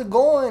 hey, how's it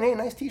going? Hey,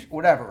 nice t-shirt,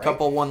 whatever, right?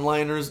 Couple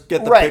one-liners,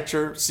 get the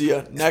picture, see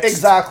ya, next.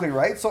 Exactly,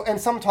 right? So, and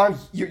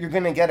sometimes you're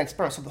going to get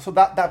experience. So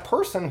that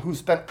person who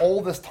spent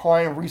all this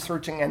time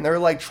researching, and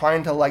they're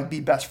trying to be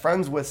best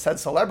friends with said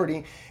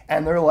celebrity,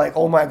 and they're like,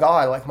 oh my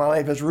God, my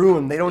life is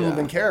ruined. They don't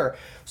even care.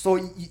 So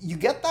you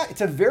get that.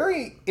 It's a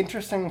very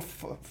interesting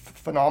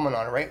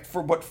phenomenon, right?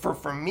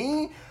 For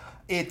me,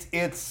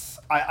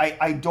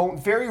 I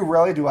don't, very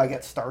rarely do I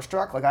get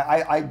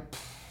starstruck.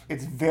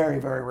 It's very,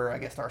 very rare I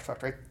get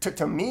starstruck, right?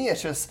 To me,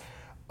 it's just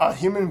a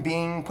human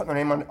being putting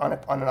their name on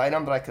an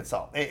item that I could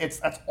sell.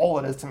 That's all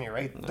it is to me,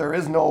 right? No. There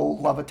is no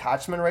love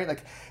attachment, right?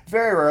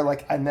 Very rare.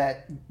 I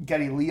met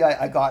Geddy Lee.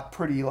 I got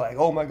pretty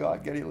oh my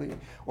God, Geddy Lee.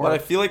 But I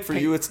feel like for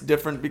you it's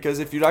different, because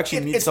if you'd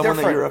actually meet someone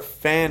that you're a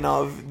fan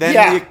of, then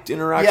the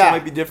interaction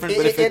might be different.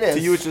 But to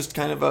you it's just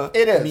kind of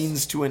a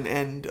means to an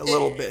end a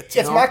little bit.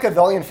 It's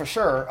Machiavellian for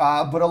sure.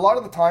 But a lot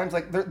of the times,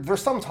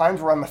 there's some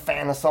times where I'm a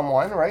fan of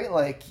someone,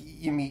 right?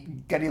 You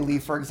meet Geddy Lee,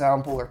 for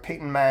example, or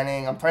Peyton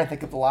Manning. I'm trying to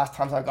think of the last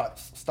times I got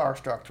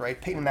starstruck, right?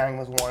 Peyton Manning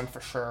was one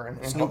for sure.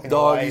 And Snoop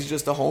Dogg, he's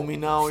just a homie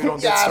now. You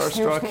don't get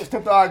starstruck.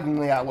 Snoop Dogg,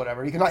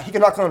 whatever. He can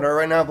knock on the door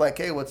right now,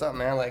 hey, what's up,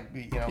 man?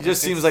 He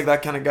just seems like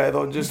that kind of guy,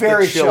 though. Just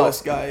very the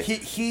chillest guy.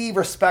 He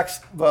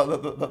respects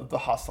the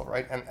hustle,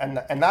 right?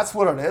 And that's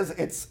what it is.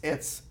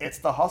 It's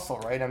the hustle,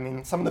 right?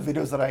 Some of the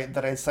videos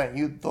that I sent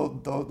you,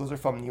 those are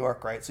from New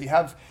York, right? So you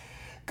have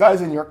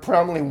guys in New York,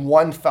 predominantly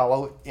one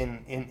fellow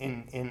in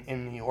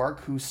New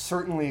York, who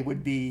certainly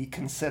would be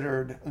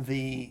considered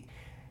the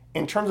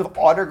in terms of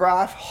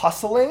autograph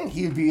hustling,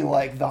 he'd be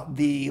like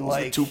the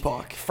like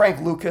Tupac. Frank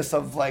Lucas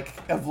of like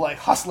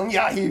hustling.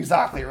 Yeah,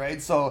 exactly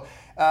right. So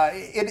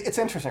it's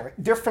interesting.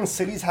 Right? Different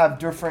cities have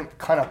different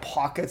kind of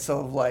pockets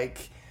of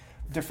like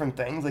different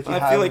things. Like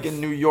I feel like in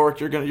New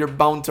York, you're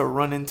bound to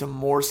run into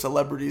more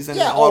celebrities than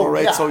in Ottawa,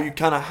 right? Yeah. So you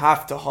kind of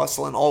have to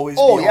hustle and always.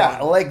 Oh be yeah,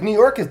 on. like New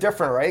York is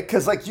different, right?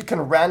 Because like you can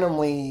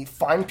randomly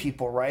find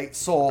people, right?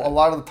 So a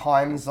lot of the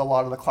times, a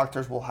lot of the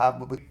collectors will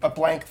have a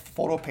blank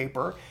photo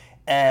paper,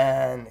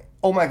 and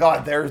oh my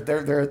God,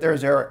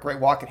 there's Eric, right?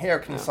 Walking here,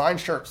 can you sign?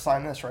 Sure,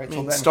 sign this, right? I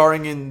mean, so then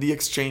starring in the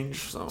exchange.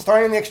 So.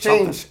 starting in the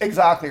exchange,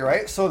 exactly,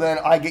 right? So then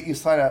I get you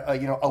sign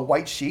a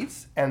white sheet,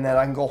 and then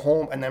I can go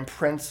home and then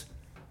print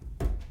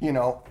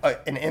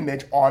an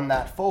image on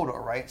that photo,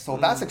 right? So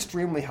that's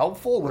extremely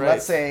helpful. When,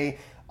 let's say,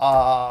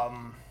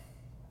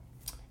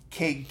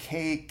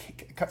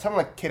 someone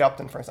like Kate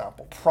Upton, for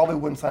example, probably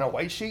wouldn't sign a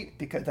white sheet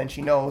because then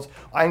she knows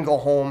I can go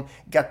home,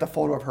 get the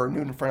photo of her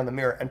nude in front of the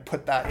mirror, and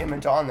put that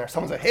image on there.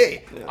 Someone said,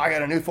 "Hey, I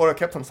got a nude photo of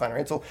Kate Upton sign,"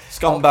 right? So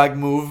Scumbag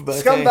move, but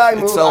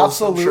scumbag move, sells,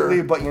 absolutely.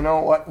 sure. But you know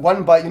what?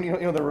 One bite, you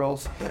know the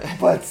rules.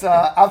 But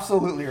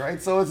absolutely,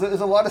 right? So there's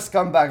a lot of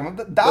scumbag.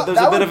 But there's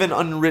a bit of an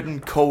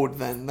unwritten code.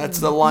 Then that's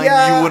the line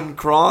you wouldn't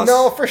cross.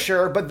 No, for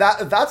sure. But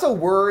that's a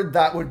word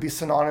that would be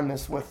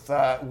synonymous with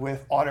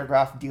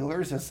autograph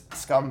dealers is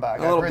scumbag.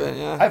 A little bit,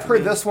 yeah. I've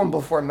heard this one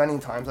before many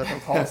times. I've been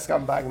called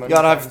scumbag many You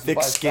gotta times. have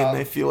thick skin.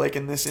 I feel like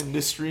in this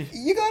industry.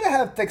 You gotta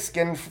have thick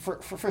skin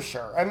for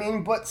sure. I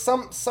mean, but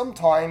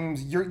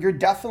sometimes you're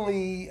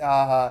definitely.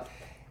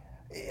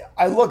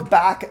 I look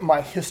back at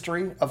my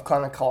history of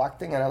kind of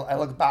collecting, and I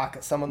look back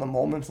at some of the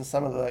moments and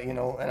some of the and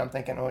I'm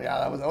thinking, oh yeah,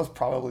 that was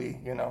probably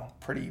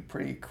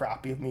pretty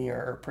crappy of me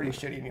or pretty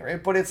shitty of me,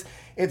 right? But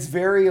it's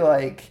very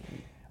like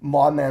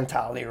mob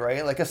mentality,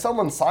 right? Like if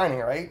someone's signing,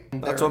 right,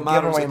 That's they're what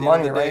matters giving at the away end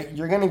money, of the day. right?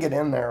 You're gonna get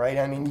in there, right?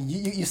 I mean,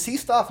 you see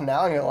stuff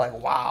now, and you're like,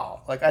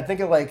 wow. Like I think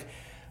of like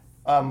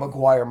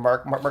Maguire,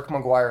 Mark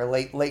Maguire,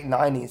 late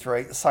 90s,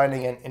 right?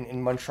 Signing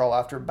in Montreal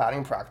after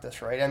batting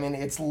practice, right? I mean,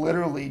 it's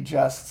literally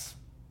just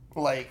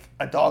like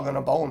a dog on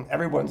a bone.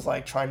 Everyone's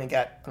like trying to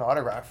get an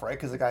autograph, right?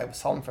 Because the guy was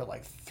selling for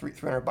like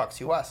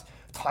 $300 US.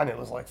 At the time it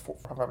was like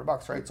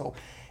 $400, right? So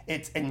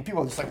and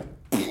people are just like,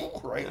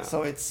 right? Yeah.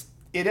 So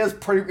it is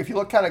pretty. If you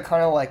look at it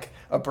kind of like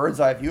a bird's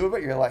eye view of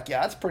it, you're like,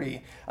 yeah, that's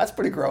pretty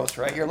gross,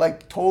 right? You're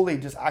like totally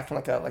just acting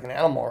like an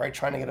animal, right?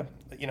 Trying to get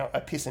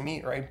a piece of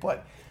meat, right?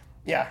 But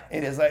yeah,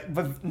 it is. Like,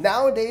 but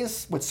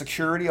nowadays with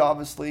security,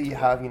 obviously you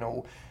have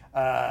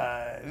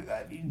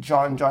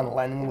John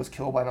Lennon was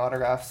killed by an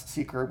autograph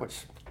seeker,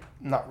 which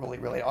not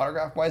really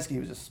autograph wise. He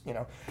was just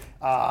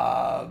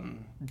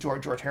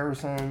George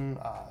Harrison.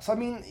 So I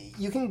mean,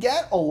 you can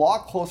get a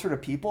lot closer to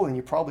people than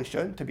you probably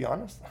should, to be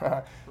honest.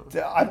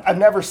 I've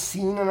never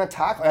seen an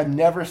attack. I've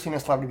never seen a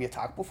celebrity be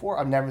attacked before.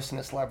 I've never seen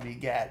a celebrity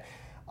get.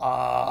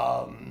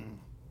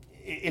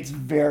 It's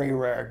very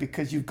rare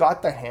because you've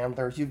got the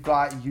handlers. You've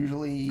got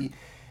usually.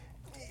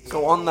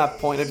 So on that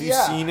point, have you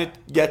seen it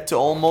get to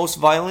almost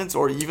violence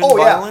or even Oh,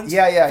 violence?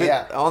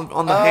 Yeah.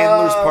 On the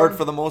handler's part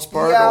for the most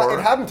part? Yeah, or?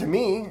 it happened to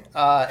me.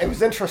 It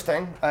was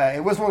interesting.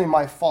 It wasn't really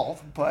my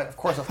fault, but of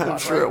course it's not. I'm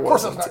sure right? it Of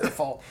course wasn't. it's not your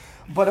fault.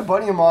 But a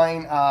buddy of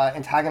mine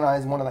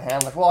antagonized one of the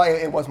handlers. Well,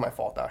 it was my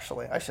fault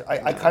actually. I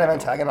kind of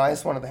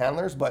antagonized one of the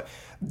handlers, but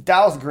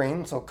Dallas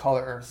Green, so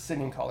color or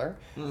Sydney color,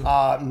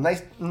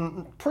 nice,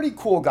 pretty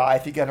cool guy.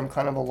 If you get him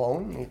kind of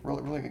alone, he's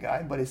really good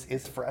guy. But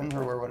his friends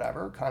or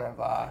whatever, kind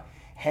of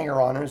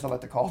hanger-oners, I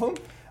like to call them.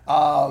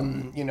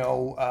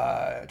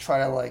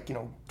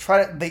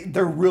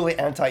 They're really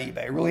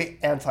anti-eBay, really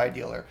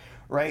anti-dealer,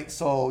 right?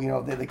 So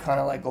they kind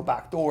of like go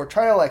back door,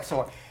 try to like so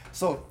on.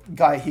 So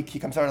guy, he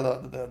comes out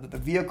of the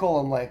vehicle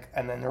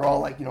and then they're all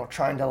like,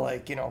 trying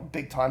to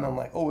big time. I'm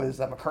like, oh, is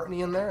that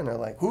McCartney in there? And they're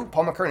like, who?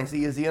 Paul McCartney?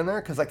 Is he in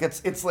there? Because like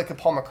it's like a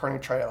Paul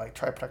McCartney try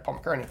to protect Paul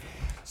McCartney.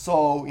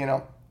 So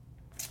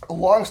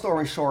long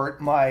story short,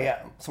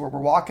 so we're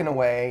walking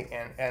away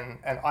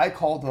and I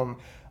called him.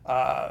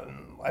 I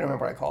don't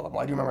remember what I called him.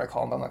 Well, I do remember I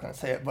called him, but I'm not going to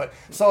say it. But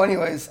so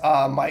anyways,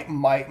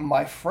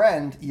 my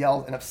friend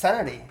yelled an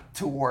obscenity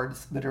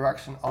towards the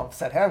direction of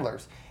said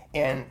handlers.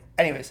 And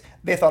anyways,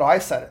 they thought I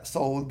said it.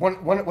 So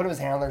one of his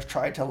handlers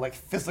tried to like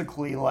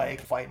physically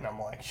like fight, and I'm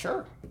like,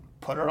 sure,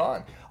 put it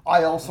on.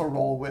 I also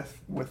roll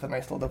with a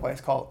nice little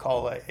device called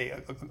a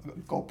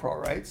GoPro,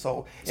 right?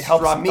 So it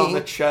helps Strapped me on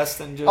the chest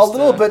and just a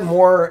little bit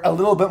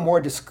more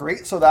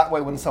discreet. So that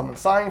way, when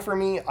someone's signing for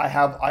me,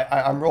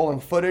 I'm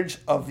rolling footage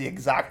of the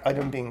exact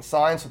item being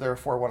signed. So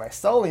therefore, when I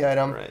sell the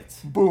item,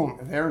 boom,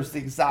 there's the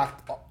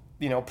exact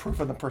proof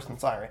of the person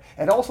signing.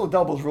 It also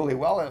doubles really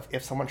well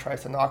if someone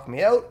tries to knock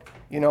me out.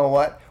 You know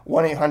what?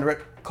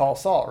 1-800 call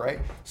Saul, right?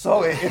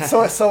 So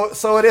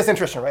so it is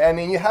interesting, right? I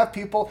mean, you have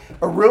people.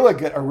 A really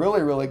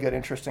good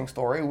interesting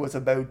story was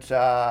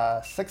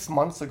about 6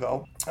 months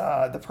ago.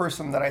 The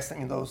person that I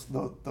sent you those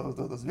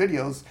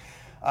videos,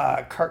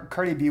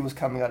 Cardi B was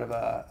coming out of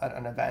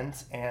an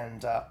event,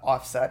 and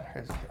Offset,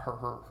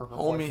 her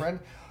boyfriend.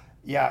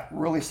 Yeah,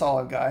 really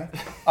solid guy.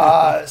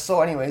 So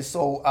anyway,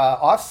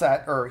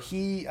 Offset or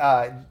he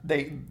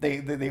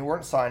they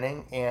weren't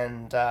signing,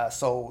 and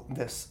so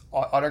this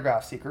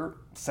autograph seeker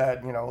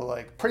said,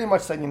 like pretty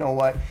much said, you know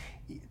what,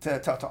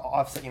 to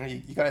Offset,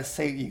 you gotta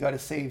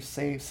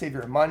save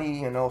your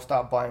money,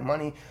 stop buying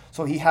money.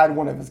 So he had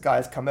one of his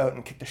guys come out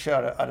and kick the shit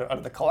out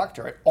of the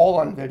collector, right? All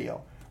on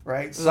video.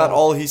 Right. Is that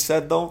all he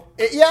said though?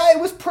 It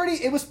was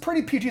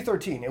pretty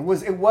PG-13. It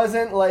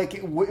wasn't like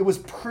it was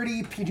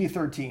pretty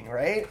PG-13,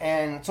 right?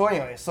 And so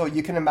anyway, so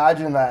you can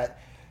imagine that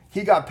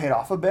he got paid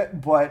off a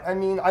bit. But I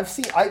mean, I've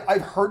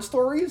heard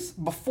stories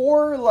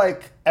before,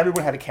 like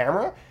everyone had a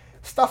camera.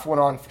 Stuff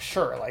went on for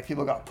sure. Like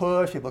people got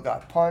pushed, people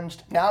got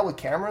punched. Now with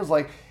cameras,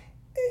 like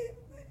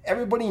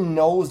everybody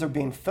knows they're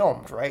being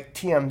filmed, right?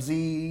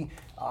 TMZ.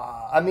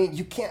 I mean,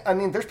 you can't. I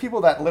mean, there's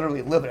people that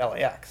literally live at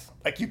LAX.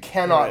 Like you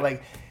cannot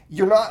Right.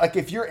 You're not, like,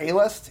 if you're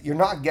A-list, you're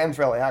not getting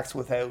through LAX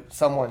without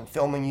someone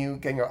filming you,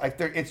 getting your, like,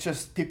 it's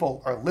just,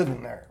 people are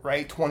living there,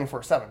 right,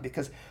 24/7,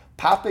 because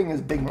popping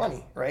is big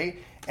money, right,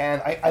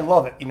 and I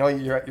love it,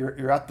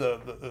 you're at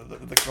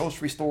the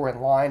grocery store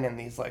in line, and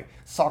these, like,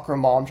 soccer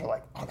moms are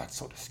like, oh, that's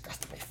so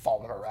disgusting, they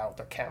follow them around with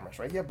their cameras,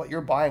 right, yeah, but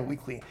you're buying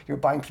Weekly, you're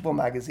buying People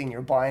Magazine,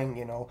 you're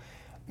buying,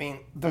 I mean,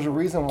 there's a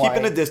reason why...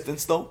 Keeping a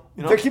distance, though.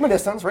 They're keeping a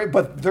distance, right?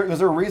 But there's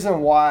a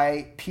reason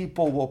why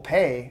people will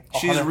pay $100,000.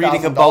 She's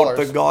reading about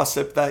the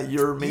gossip that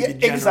you're maybe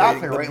generating.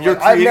 Exactly, right? You're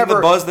Like, creating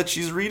the buzz that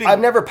she's reading. I've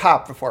never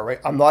papped before, right?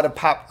 I'm not a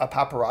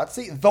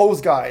paparazzi.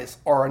 Those guys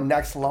are a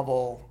next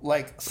level.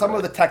 Like, some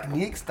of the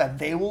techniques that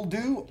they will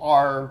do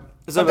are...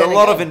 There's a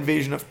lot of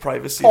invasion of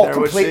privacy there,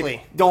 completely.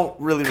 which they don't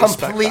really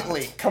respect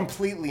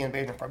Completely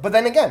invasion of privacy. But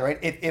then again, right,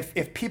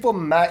 if People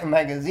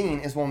Magazine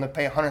is willing to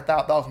pay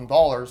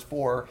 $100,000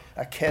 for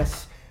a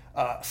kiss,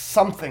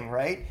 something,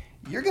 right,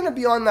 you're going to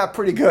be on that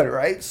pretty good,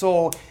 right?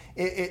 So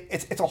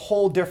it's a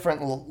whole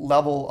different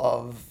level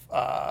of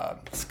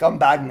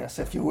scumbagness,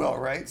 if you will,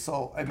 right?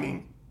 So, I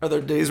mean... Are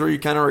there days where you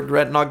kind of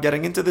regret not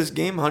getting into this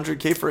game?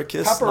 $100K for a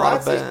kiss?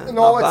 Paparazzi?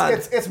 Not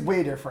bad. It's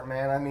way different,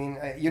 man. I mean,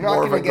 you're not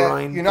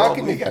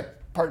going to get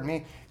pardon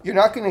me, you're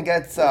not going to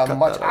get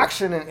much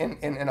action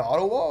in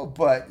Ottawa,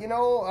 but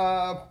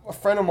a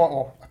friend of mine,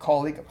 well, a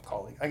colleague,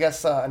 I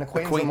guess an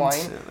acquaintance of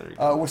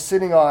mine, was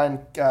sitting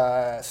on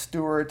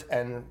Stewart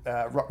and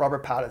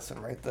Robert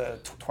Pattinson, right, the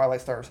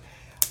Twilight Stars.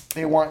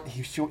 He wanted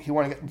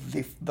to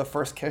get the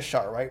first kiss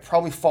shot, right?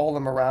 Probably followed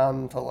them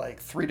around to like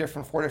 4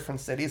 different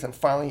cities, and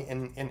finally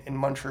in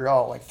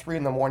Montreal, like 3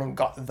 a.m,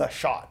 got the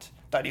shot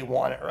that he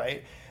wanted,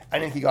 right? I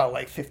think he got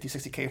like 50,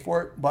 60K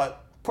for it,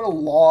 but put a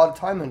lot of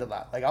time into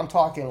that. Like, I'm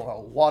talking a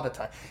lot of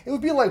time. It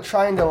would be like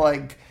trying to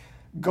like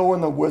go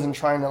in the woods and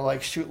trying to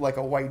like shoot like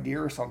a white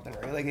deer or something,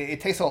 right? Like it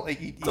takes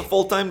it's a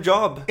full-time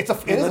job. It's a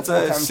full-time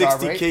job,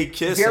 60K right?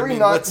 kiss.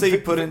 Let's say you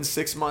put in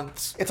 6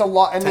 months. It's a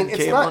lot. I mean,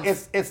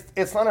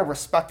 it's not a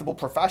respectable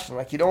profession.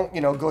 Like, you don't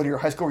go to your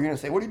high school reunion and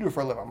say, what do you do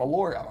for a living? I'm a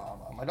lawyer.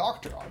 I'm a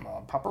doctor. I'm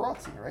a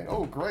paparazzi, right?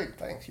 Oh, great,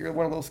 thanks. You're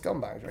one of those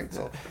scumbags, right?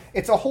 So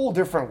it's a whole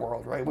different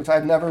world, right? Which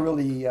I've never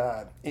really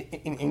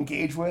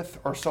engaged with,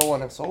 or so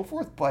on and so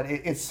forth. But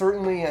it's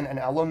certainly an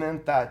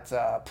element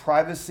that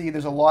privacy.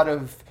 There's a lot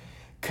of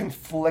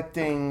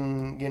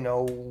conflicting,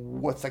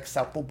 what's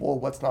acceptable,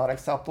 what's not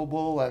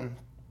acceptable, and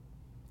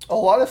a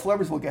lot of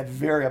celebrities will get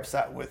very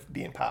upset with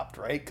being papped,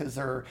 right? Because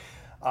they're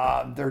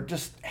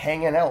just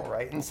hanging out,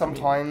 right? And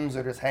sometimes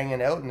they're just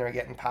hanging out and they're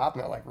getting papped,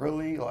 and they're like,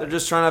 really? Like, they're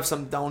just trying to have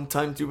some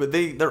downtime too, but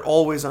they're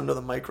always under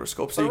the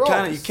microscope, so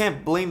you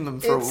can't blame them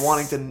for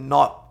wanting to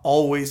not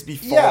always be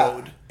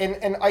followed. Yeah,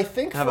 and I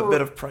think have a bit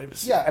of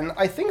privacy. Yeah, and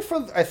I think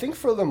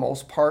for the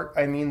most part,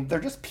 I mean, they're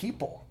just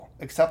people.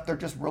 Except they're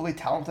just really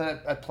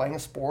talented at playing a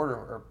sport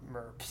or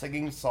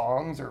singing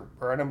songs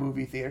or in a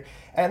movie theater.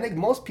 And I think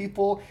most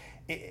people,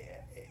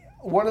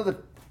 one of the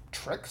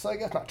tricks, I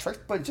guess, not tricks,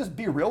 but just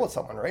be real with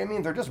someone, right? I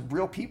mean, they're just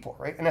real people,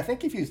 right? And I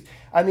think you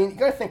got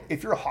to think,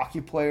 if you're a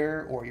hockey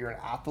player or you're an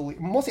athlete,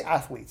 mostly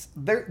athletes,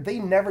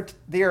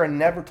 they are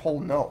never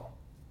told no.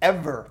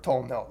 Ever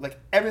told no. Like,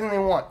 everything they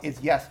want is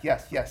yes,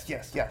 yes, yes,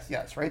 yes, yes,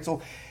 yes, right?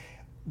 So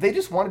they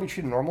just want to be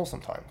treated normal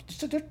sometimes.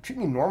 Just treat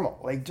me normal.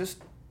 Like,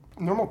 just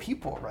normal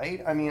people,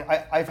 right? I mean,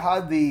 I've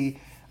had the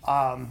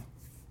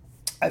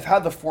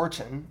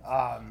fortune.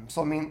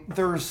 So I mean,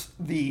 there's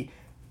the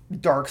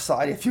dark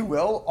side, if you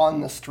will,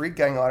 on the street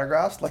getting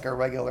autographs like a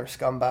regular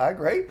scumbag,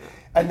 right?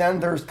 And then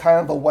there's kind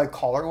of the white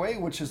collar way,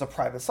 which is a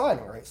private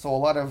signing, right? So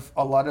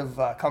a lot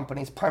of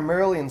companies,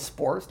 primarily in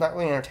sports, not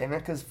really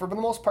entertainment, because for the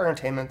most part,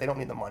 entertainment, they don't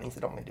need the money, so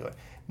they don't really do it.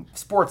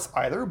 Sports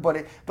either,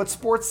 but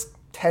sports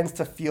tends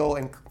to feel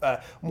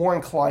more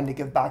inclined to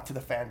give back to the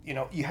fan.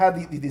 You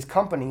have these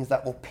companies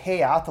that will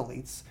pay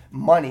athletes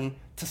money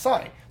to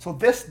sign. So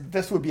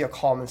this would be a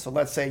common. So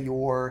let's say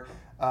you're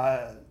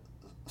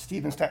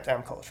Steven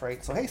Stamkos,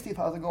 right? So, hey, Steve,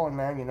 how's it going,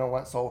 man? You know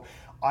what? So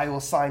I will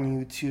sign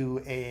you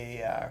to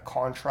a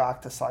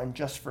contract to sign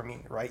just for me,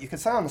 right? You can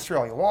sign on the street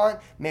all you want.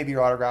 Maybe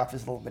your autograph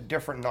is a little bit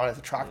different, not as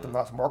attractive,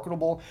 not as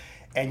marketable.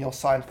 and you'll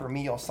sign for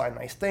me. You'll sign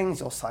nice things.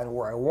 You'll sign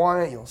where I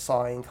want it. You'll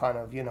sign kind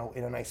of, in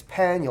a nice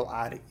pen. You'll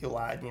add,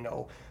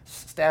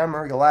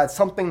 stammer. You'll add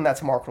something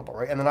that's marketable,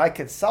 right? And then I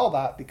could sell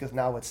that because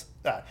now it's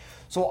that.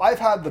 So I've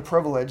had the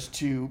privilege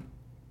to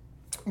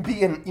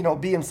be in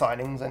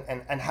signings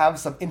and have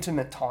some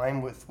intimate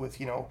time with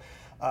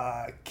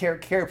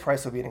Carey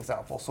Price would be an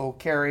example. So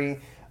Carey,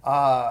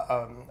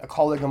 a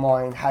colleague of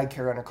mine, had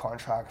Carey under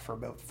contract for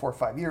about 4 or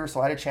 5 years,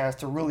 so I had a chance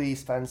to really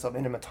spend some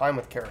intimate time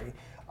with Carey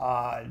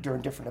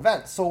during different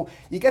events. So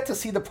you get to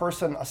see the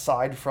person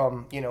aside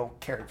from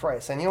Carey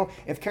Price, and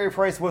if Carey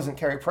Price wasn't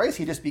Carey Price,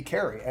 he'd just be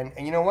Carey, and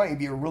you know what, he'd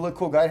be a really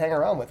cool guy to hang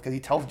around with because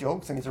he tells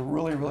jokes and he's a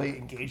really, really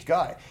engaged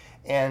guy.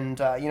 And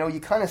you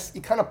kind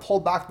of pull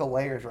back the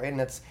layers, right? And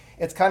it's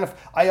kind of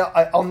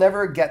I'll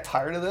never get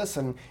tired of this.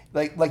 And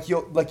like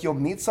you'll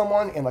meet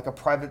someone in like a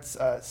private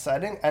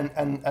setting,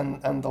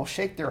 and they'll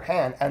shake their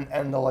hand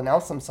and they'll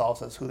announce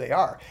themselves as who they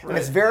are. Right. And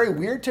it's very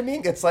weird to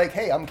me. It's like,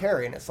 hey, I'm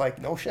Carey, and it's like,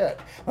 no shit.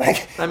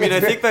 Like, I mean, I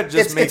think that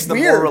just makes them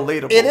weird. More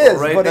relatable. It is,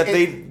 right? But that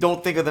they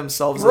don't think of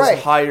themselves right.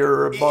 as higher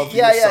or above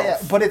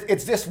yourself. Yeah. But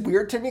it's just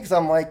weird to me because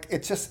I'm like,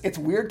 it's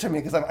weird to me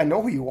because I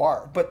know who you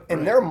are, but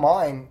in their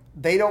mind,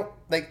 they don't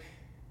like.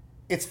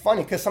 It's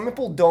funny because some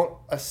people don't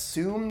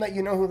assume that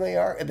you know who they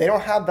are. They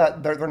don't have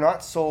that. They're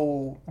not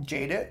so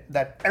jaded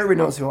that everybody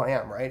knows who I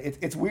am, right?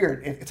 It's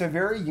weird. It's a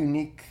very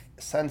unique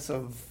sense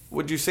of.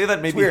 Would you say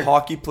that maybe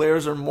hockey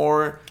players are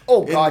more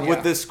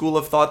with this school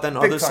of thought than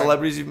other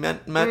celebrities you've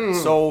met?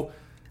 So,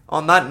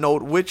 on that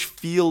note, which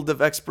field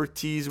of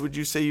expertise would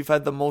you say you've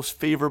had the most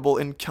favorable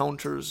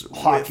encounters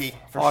hockey,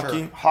 with? For hockey?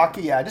 Sure.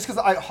 Hockey, yeah. Just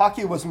because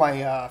hockey was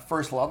my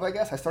first love, I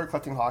guess. I started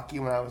collecting hockey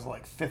when I was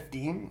like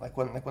 15,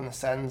 when the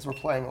Sens were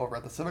playing over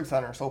at the Civic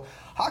Center. So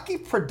hockey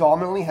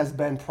predominantly has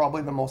been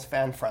probably the most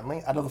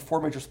fan-friendly out of the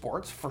 4 major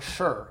sports, for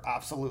sure.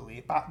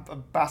 Absolutely.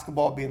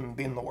 Basketball being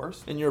the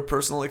worst. In your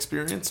personal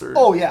experience? Or?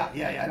 Oh, yeah.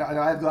 I know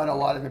I've got a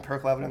lot of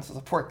empirical evidence to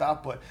support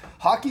that, but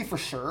hockey for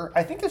sure.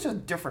 I think it's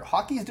just different.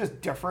 Hockey is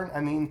just different.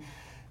 I mean,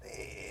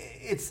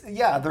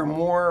 they're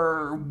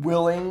more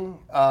willing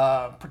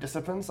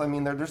participants. I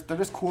mean, they're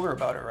just cooler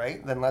about it,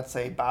 right? Than let's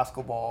say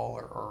basketball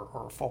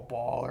or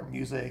football or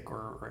music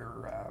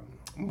or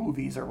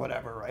movies or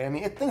whatever, right? I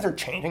mean, things are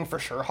changing for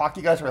sure.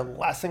 Hockey guys are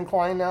less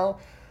inclined now,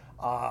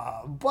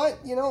 but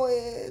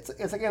it's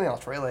like anything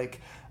else, right?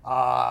 Like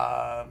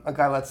a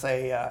guy, let's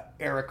say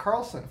Erik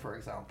Karlsson, for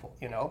example.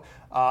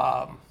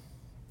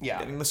 Yeah,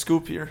 getting the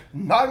scoop here.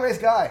 Not a nice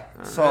guy.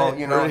 All so right.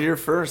 Heard it here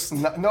first.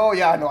 No.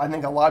 I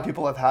think a lot of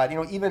people have had,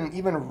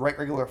 even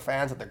regular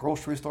fans at the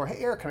grocery store.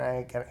 Hey, Eric, can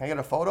I get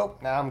a photo?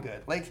 Nah, I'm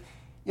good. Like,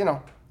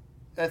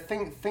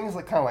 things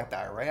like kind of like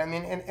that, right? I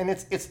mean, and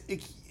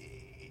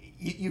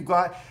you've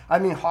got. I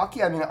mean,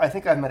 hockey. I mean, I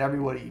think I've met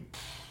everybody,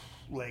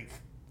 like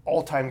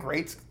all-time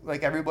greats,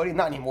 like everybody.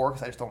 Not anymore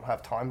because I just don't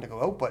have time to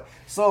go out. But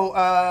so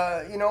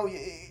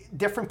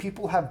different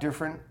people have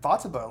different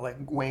thoughts about it.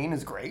 Like Wayne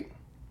is great.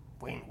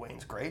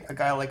 Wayne's great. A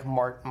guy like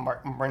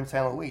Martin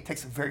St. Louis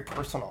takes it very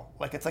personal.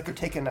 Like it's like you're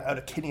taking out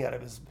a kidney out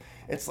of his.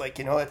 It's like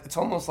it's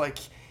almost like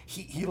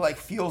he like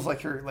feels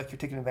like you're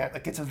taking advantage.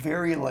 Like it's a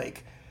very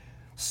like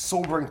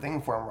sobering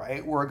thing for him,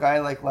 right? Where a guy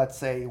like, let's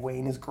say,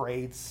 Wayne is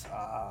great,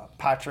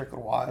 Patrick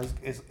Roy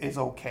is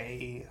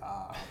okay,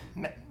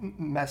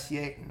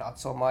 Messier not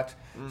so much,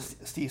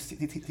 Steve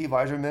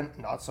Yzerman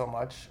not so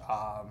much.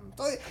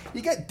 So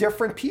you get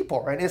different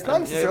people, right? It's not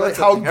necessarily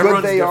how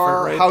good they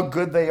are, right? How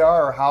good they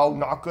are, or how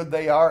not good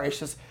they are. It's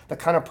just the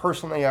kind of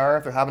person they are.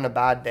 If they're having a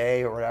bad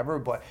day or whatever.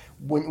 But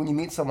when you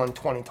meet someone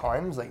 20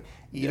 times, like.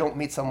 You don't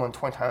meet someone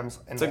 20 times.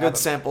 And it's a good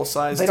sample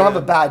size. They don't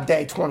have a bad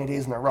day 20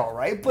 days in a row,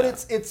 right? But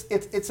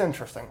it's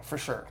interesting for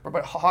sure.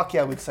 But hockey,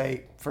 I would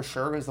say for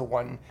sure is the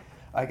one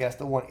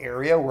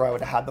area where I would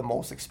have had the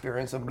most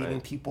experience of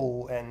meeting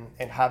people and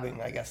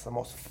having, I guess, the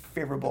most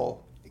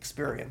favorable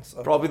experience.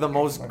 Probably the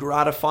most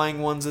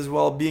gratifying ones as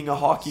well, being a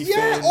hockey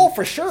fan. Oh,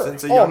 for sure.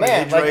 Since a young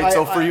age, right?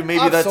 So for you,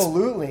 maybe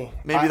absolutely.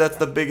 that's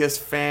the biggest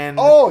fan.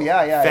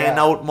 Fan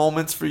out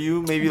moments for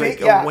you. Maybe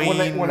like a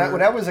Wayne. When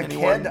I was a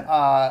kid,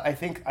 I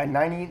think in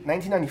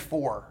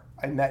 1994.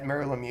 I met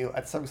Mary Lemieux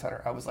at Civic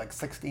Center. I was like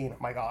 16. Oh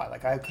my God,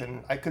 like I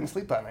couldn't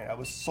sleep that night. I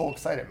was so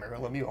excited. Mary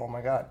Lemieux. Oh my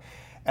God.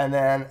 And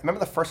then I remember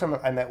the first time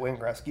I met Wayne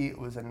Gretzky. It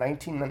was in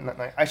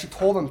 1999. I actually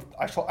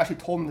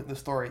told him the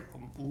story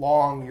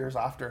long years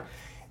after.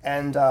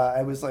 And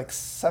I was like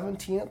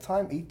 17 at the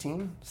time,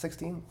 18,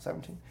 16,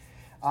 17.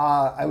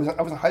 I was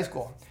in high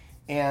school,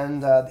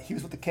 and he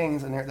was with the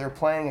Kings, and they're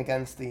playing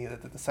against the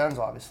Sens,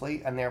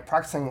 obviously, and they're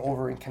practicing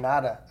over in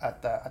Canada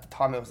at the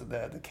time. It was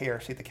the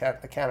KRC,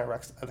 the Canada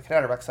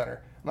Rec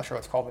Center. I'm not sure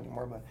what it's called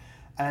anymore, but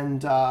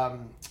and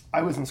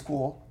I was in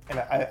school, and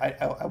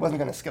I wasn't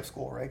going to skip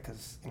school, right?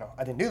 Because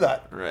I didn't do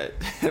that. Right,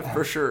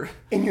 for sure.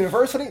 In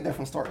university,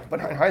 different story, but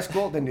in high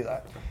school, didn't do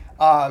that.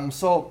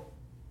 So.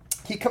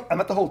 I'm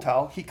at the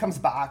hotel. He comes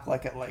back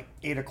like at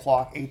 8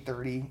 o'clock,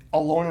 8:30,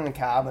 alone in a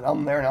cab, and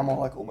I'm there, and I'm all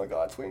like, "Oh my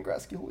God, it's Wayne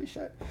Gretzky! Holy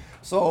shit!"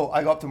 So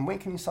I go up to him, "Wayne,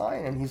 can you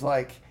sign?" And he's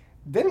like,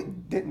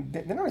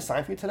 "Didn't I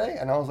sign for you today?"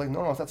 And I was like,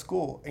 "No, it's at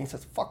school." And he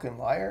says, "Fucking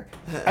liar!"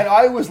 And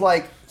I was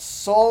like,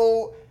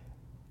 so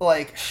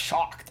like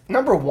shocked.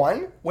 Number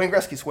one, Wayne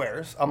Gretzky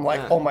swears. I'm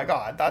like, oh my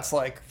god, that's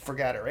like,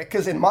 forget it, right?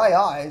 Because in my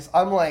eyes,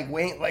 I'm like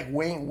Wayne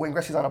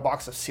Gretzky's on a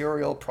box of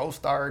cereal, Pro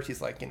Stars.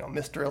 He's like,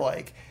 Mr.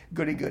 like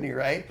goody,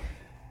 right?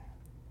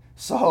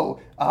 So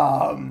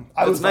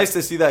it's nice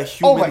to see that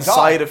human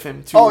side of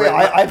him too. Oh yeah,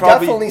 I've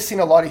definitely seen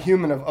a lot of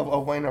human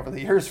of Wayne over the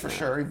years for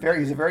sure.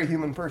 He's a very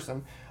human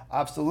person.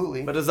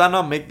 Absolutely. But does that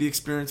not make the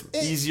experience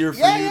easier for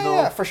you, though?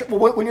 Yeah, for sure.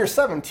 Well, when you're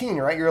 17,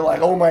 right, you're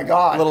like, oh my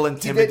god. A little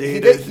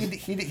intimidated.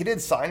 He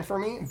did sign for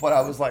me, but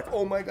I was like,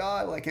 oh my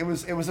god. Like, it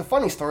was a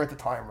funny story at the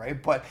time,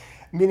 right? But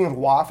meeting with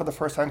Wah for the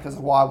first time, because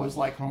Wah was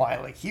like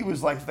he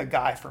was like the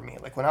guy for me.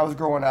 Like, when I was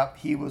growing up,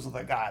 he was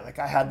the guy. Like,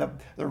 I had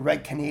the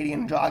red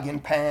Canadian jogging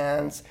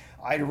pants.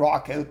 I'd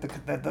rock out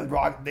the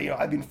rock.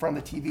 I'd be in front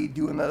of the TV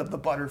doing the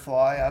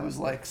butterfly. I was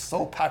like,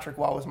 so Patrick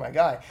Wah was my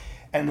guy.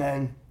 And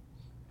then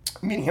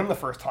meeting him the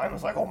first time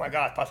was like, oh my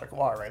god, Patrick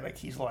Wah, right? Like,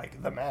 he's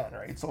like the man,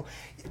 right? So,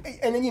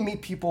 and then you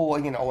meet people,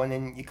 and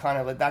then you kind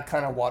of like that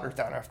kind of waters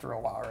down after a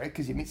while, right?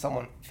 Because you meet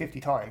someone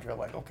 50 times, you're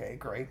like, okay,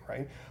 great,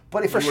 right?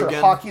 But for sure,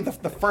 hockey, the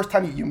first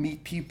time you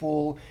meet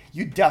people,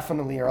 you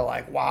definitely are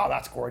like, wow,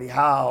 that's Gordie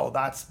Howe,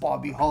 that's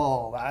Bobby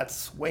Hull,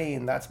 that's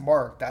Wayne, that's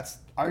Mark, that's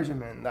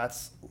Arjuman,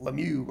 that's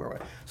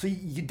Lemieux. So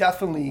you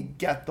definitely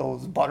get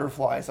those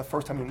butterflies the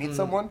first time you meet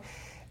someone.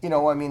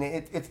 I mean,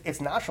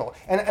 it's natural,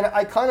 and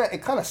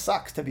it kind of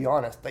sucks, to be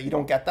honest, that you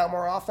don't get that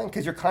more often,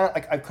 because you're kind of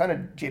like, I've kind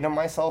of jaded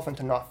myself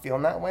into not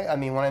feeling that way. I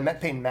mean, when I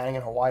met Peyton Manning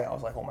in Hawaii, I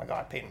was like, oh my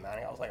god, Peyton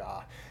Manning. I was like,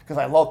 because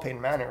I love Peyton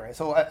Manning, right?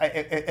 So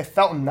it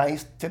felt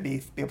nice to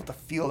be able to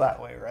feel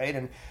that way, right?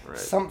 And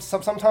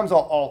sometimes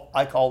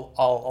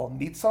I'll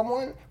meet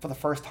someone for the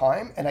first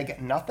time and I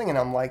get nothing, and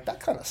I'm like, that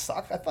kind of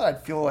sucked. I thought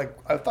I'd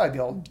be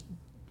all,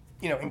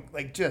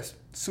 like just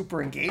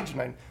super engaged,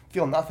 and I'd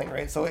feel nothing,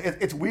 right? So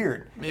it's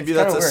weird. Maybe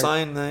that's a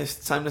sign that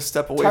it's time to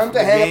step away from the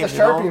game. Time to hang up the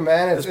Sharpie,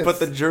 man. Just put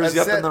the jersey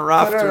up in the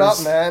rafters. Put it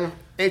up, man.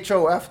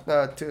 HOF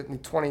to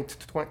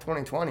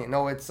 2020.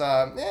 No, it's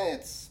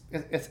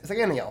like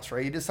anything else,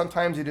 right?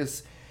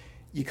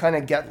 You kind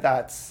of get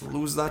that.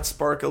 Lose that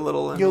spark a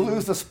little. You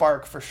lose the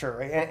spark for sure,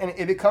 right? And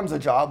it becomes a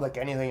job like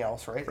anything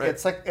else, right?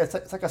 It's like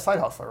a side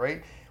hustle,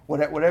 right?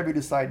 Whatever you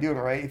decide doing,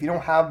 right? If you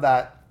don't have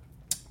that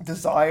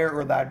desire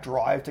or that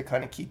drive to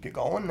kind of keep you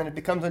going, then it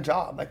becomes a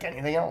job like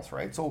anything else,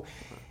 right? So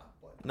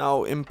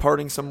now,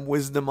 imparting some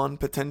wisdom on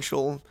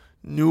potential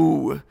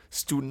new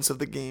students of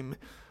the game.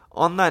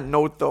 On that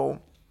note, though,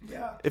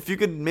 if you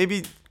could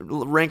maybe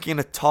ranking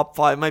a top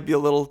 5 might be a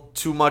little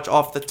too much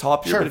off the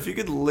top here, but if you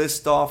could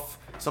list off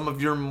some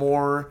of your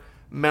more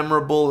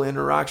memorable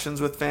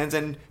interactions with fans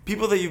and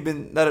people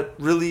that it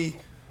really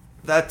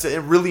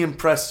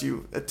impressed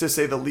you, to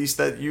say the least,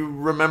 that you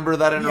remember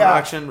that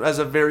interaction as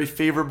a very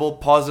favorable,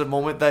 positive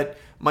moment that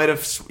might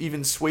have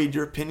even swayed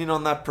your opinion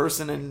on that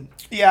person and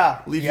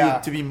leave you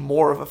to be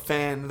more of a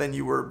fan than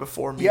you were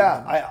before meeting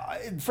them.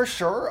 I for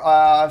sure.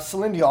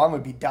 Celine Dion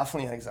would be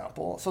definitely an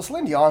example. So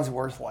Celine Dion's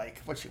worth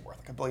what's she worth?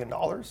 Like $1 billion?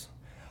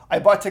 I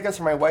bought tickets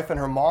for my wife and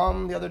her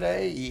mom the other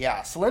day.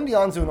 Yeah, Celine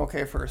Dion's doing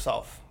okay for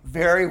herself.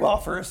 Very well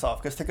for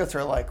herself, because tickets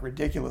are like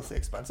ridiculously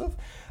expensive.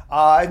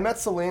 I've met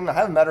Celine. I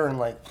haven't met her in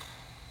like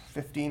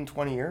 15,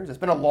 20 years. It's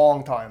been a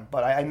long time,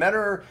 but I met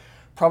her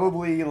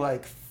probably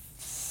like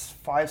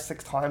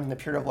 5-6 times in the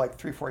period of like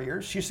 3-4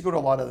 years. She used to go to a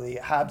lot of the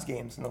Habs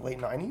games in the late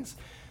 90s.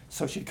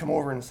 So she'd come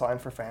over and sign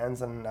for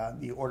fans, and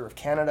the Order of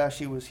Canada,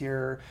 she was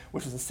here,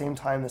 which was the same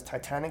time as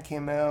Titanic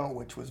came out,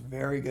 which was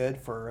very good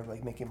for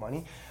like making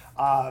money.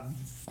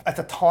 At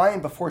the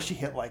time, before she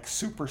hit like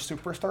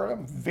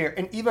superstardom,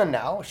 and even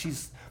now,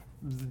 she's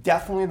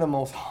definitely the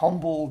most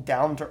humble,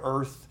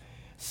 down-to-earth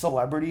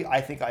celebrity I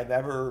think I've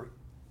ever.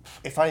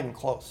 It's not even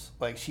close.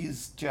 Like,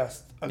 she's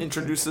just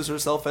introduces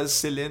herself as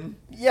Celine.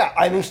 Yeah,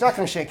 I mean, she's not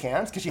going to shake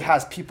hands because she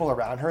has people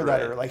around her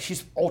that are like,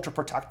 she's ultra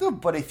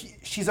protective. But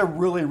she's a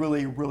really,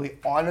 really, really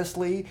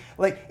honestly,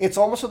 like, it's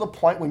almost to the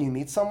point when you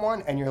meet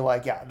someone and you're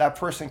like, yeah, that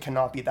person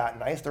cannot be that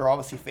nice. They're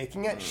obviously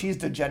faking it. She's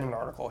the genuine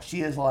article.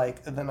 She is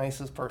like the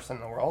nicest person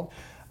in the world.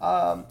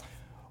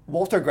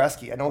 Walter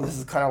Gretzky, I know this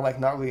is kind of like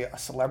not really a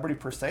celebrity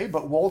per se,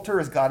 but Walter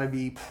has got to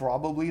be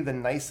probably the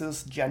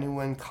nicest,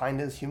 genuine,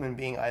 kindest human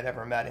being I've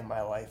ever met in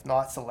my life.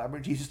 Not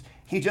celebrity.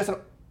 He's just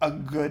a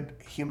good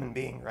human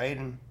being, right?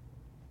 And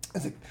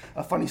it's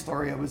a funny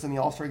story. I was in the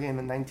All-Star game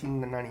in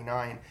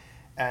 1999,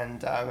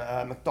 and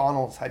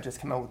McDonald's had just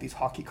come out with these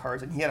hockey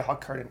cards, and he had a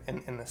hockey card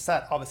in the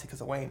set, obviously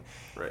because of Wayne.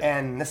 Right.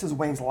 And this is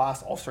Wayne's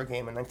last All-Star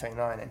game in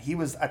 1999, and he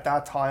was, at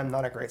that time,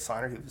 not a great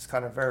signer. He was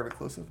kind of very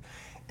reclusive.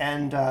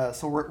 And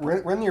so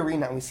we're in the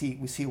arena, and we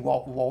see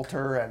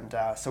Walter, and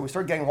so we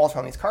start getting Walter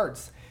on these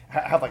cards.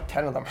 I have like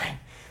 10 of them, right?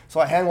 So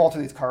I hand Walter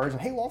these cards,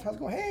 and hey, Walter, how's it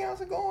going? Hey,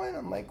 how's it going?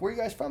 I'm like, where are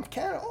you guys from?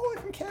 Canada. Oh,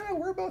 I'm from Canada.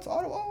 Whereabouts?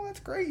 Ottawa. Oh,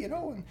 that's great, you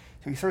know. And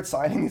so he starts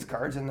signing these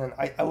cards, and then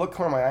I look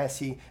over my eye, I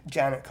see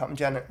Janet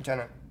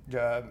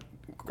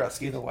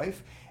Gretzky, the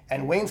wife,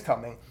 and Wayne's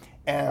coming,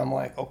 and I'm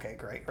like, okay,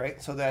 great,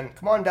 right? So then,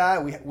 come on, Dad,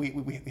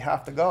 we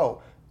have to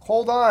go.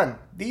 Hold on,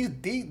 these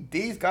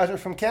guys are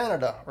from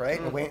Canada,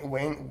 right? And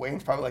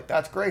Wayne's probably like,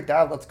 that's great,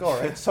 Dad, let's go,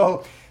 right?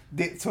 So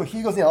he goes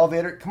in the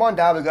elevator. Come on,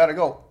 Dad, we gotta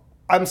go.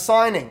 I'm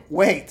signing.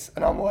 Wait.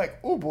 And I'm like,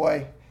 oh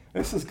boy,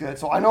 this is good.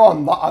 So I know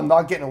I'm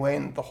not getting away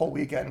in the whole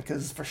weekend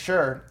because for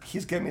sure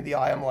he's giving me the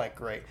eye. I'm like,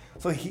 great.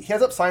 So he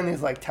ends up signing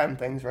these like 10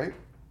 things, right?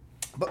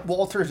 But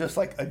Walter's just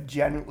like a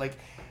genuine, like,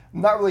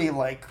 not really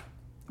like,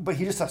 but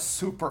he's just a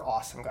super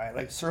awesome guy.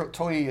 Like,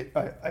 totally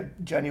a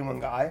genuine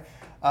guy.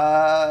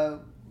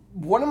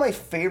 One of my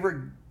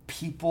favorite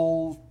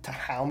people to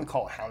hound, we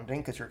call it hounding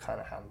because you're kind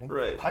of hounding.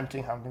 Right.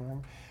 Hounding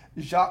him.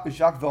 Jacques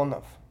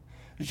Villeneuve.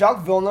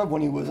 Jacques Villeneuve,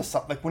 when he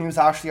was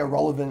actually a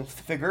relevant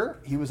figure,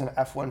 he was an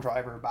F1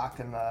 driver back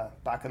in the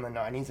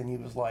 90s, and he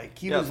was like,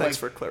 thanks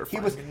for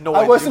clarifying.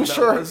 I wasn't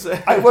sure.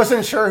 I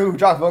wasn't sure who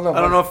Jacques Villeneuve was.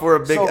 I don't know if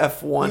we're a big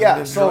F1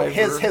 Yeah, so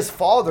driver. his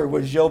father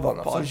was Gilles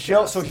Villeneuve.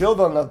 So Gilles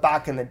Villeneuve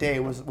back in the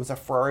day was a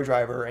Ferrari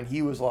driver, and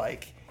he was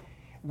like,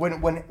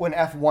 when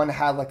F1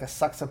 had like a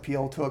sex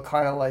appeal to a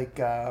kind of like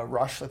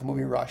Rush, like the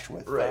movie Rush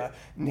with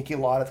Niki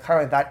Lauda, it's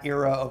kind of like that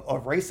era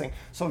of racing.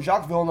 So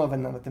Jacques Villeneuve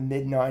in the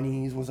mid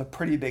 90s was a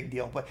pretty big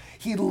deal, but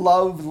he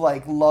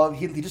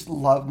he just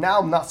loved,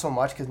 now not so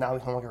much because now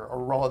he's no longer a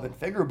relevant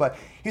figure, but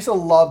he used to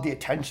love the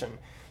attention.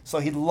 So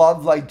he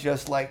loved like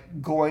just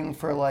like going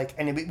for like,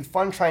 and it'd be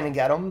fun trying to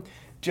get him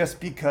just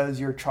because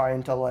you're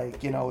trying to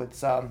like, you know,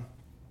 it's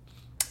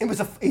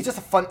he's just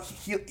a fun.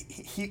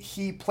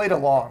 He played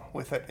along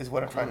with it, is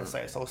what I'm trying to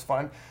say. So it was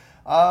fun.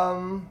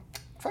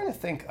 Trying to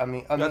think. I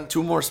mean, got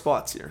 2 more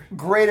spots here.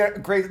 Great.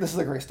 This is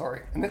a great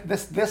story, and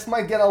this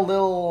might get a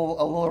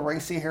little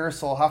racy here.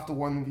 So I'll have to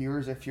warn the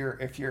viewers if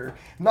you're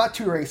not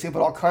too racy,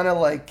 but I'll kind of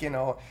like, you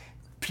know,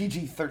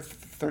 PG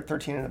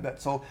 13 in a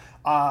bit. So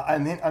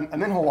I'm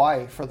in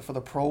Hawaii for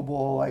the Pro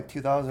Bowl like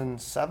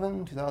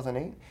 2007,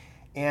 2008.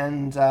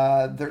 And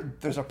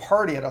there's a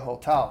party at a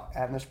hotel,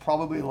 and there's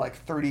probably like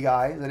 30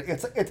 guys.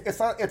 It's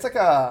like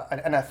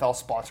an NFL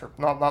sponsor,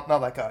 not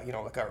like a, you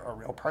know, like a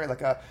real party,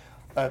 like a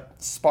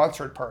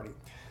sponsored party.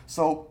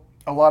 So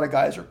a lot of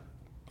guys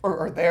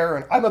are there,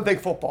 and I'm a big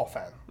football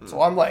fan,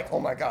 so I'm like, oh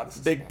my god, this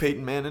is big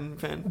Peyton Manning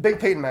fan. Big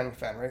Peyton Manning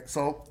fan, right?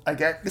 So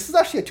this is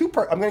actually a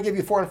 2-part. I'm gonna give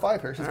you 4 and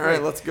 5 here. All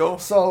right, let's go.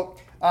 So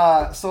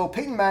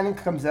Peyton Manning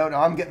comes out, and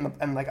I'm getting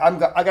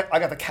I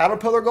got the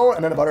caterpillar going,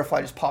 and then the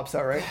butterfly just pops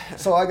out, right?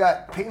 So I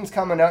got Peyton's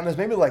coming out, and there's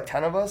maybe like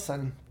 10 of us,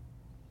 and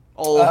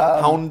all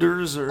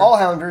hounders or all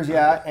hounders,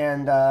 yeah.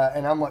 And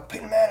I'm like,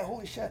 Peyton Manning,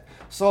 holy shit!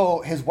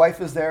 So his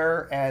wife is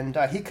there, and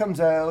he comes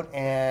out,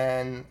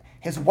 and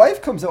his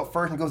wife comes out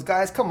first and goes,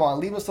 guys, come on,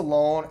 leave us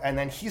alone. And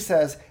then he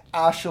says,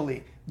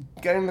 Ashley,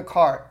 get in the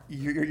car.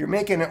 You're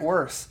making it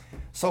worse.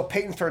 So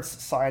Peyton starts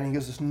signing. He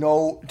goes,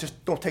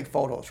 just don't take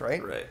photos,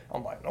 right? Right.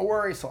 I'm like, no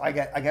worries. So I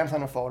get him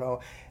on a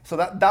photo. So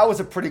that was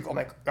a pretty cool. I'm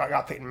like, I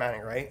got Peyton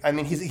Manning, right? I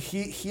mean,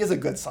 he is a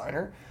good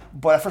signer,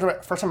 but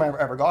first time I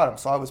ever got him,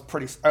 so I was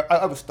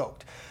I was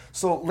stoked.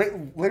 So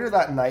later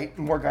that night,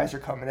 more guys are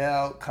coming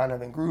out, kind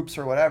of in groups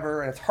or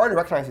whatever, and it's hard to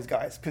recognize these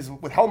guys because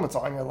with helmets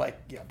on, you're like,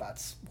 yeah,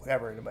 that's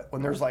whatever. But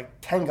when there's like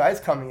 10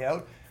 guys coming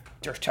out,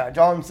 there's Chad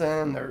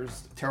Johnson,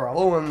 there's Terrell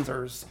Owens,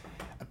 there's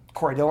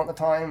Corey Dillon at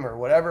the time or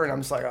whatever, and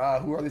I'm just like,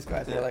 who are these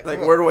guys? And like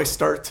where do I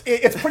start?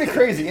 It's pretty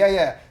crazy,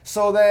 yeah.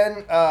 So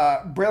then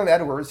Braylon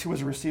Edwards, who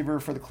was a receiver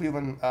for the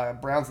Cleveland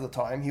Browns at the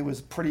time, he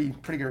was pretty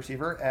good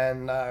receiver,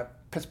 and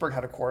Pittsburgh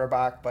had a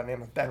quarterback by the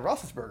name of Ben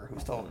Roethlisberger,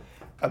 who's still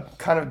a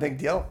kind of a big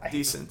deal.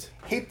 Decent.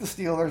 Hate the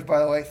Steelers, by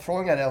the way,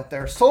 throwing it out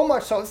there so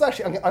much. So it's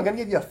actually I'm going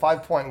to give you a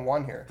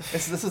 5.1 here.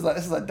 This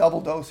is a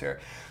double dose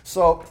here.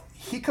 So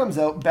he comes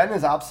out. Ben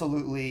is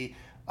absolutely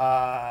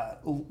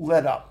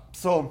lit up.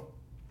 So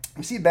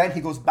we see Ben.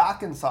 He goes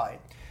back inside.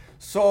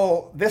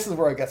 So this is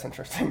where it gets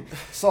interesting.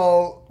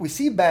 So we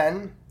see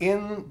Ben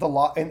in the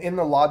lobby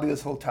of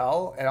this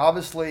hotel, and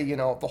obviously, you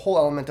know, the whole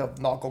element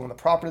of not going on the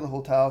property of the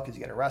hotel because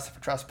you get arrested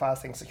for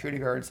trespassing, security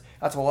guards.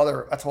 That's a whole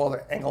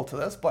other angle to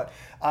this. But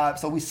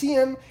so we see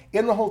him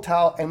in the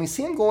hotel, and we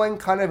see him going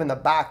kind of in the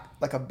back,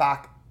 like a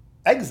back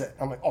exit.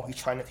 I'm like, oh, he's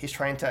trying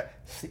to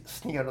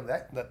sneak out of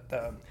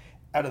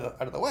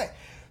the way.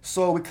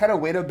 So we kind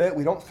of wait a bit.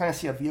 We don't kind of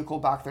see a vehicle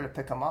back there to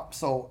pick him up.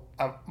 So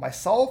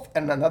myself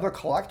and another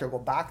collector go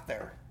back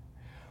there.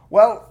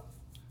 Well,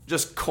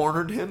 just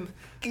cornered him.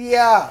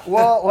 Yeah.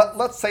 Well,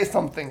 let's say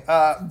something.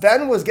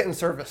 Ben was getting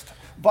serviced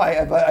by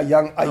a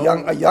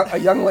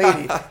young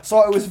lady.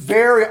 So it was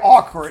very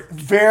awkward.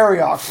 Very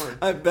awkward.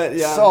 I bet.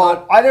 Yeah.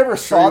 So I never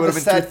saw the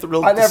said.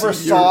 I never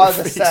saw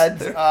the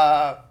said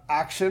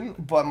action.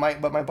 But my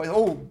buddy.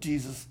 Oh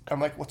Jesus! I'm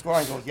like, what's going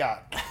on? He goes, yeah.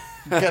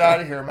 Get out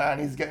of here, man.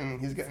 He's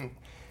getting.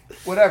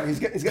 Whatever, he's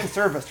getting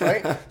serviced,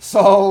 right?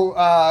 So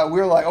we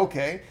were like,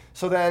 okay.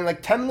 So then,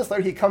 like 10 minutes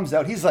later, he comes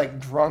out. He's like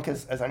drunk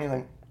as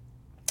anything.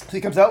 So he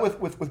comes out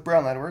with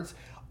Braylon Edwards.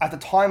 At the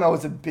time, I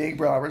was a big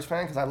Braylon Edwards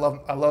fan because I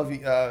love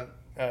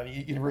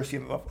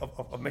University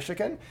of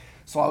Michigan.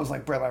 So I was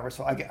like Braylon Edwards.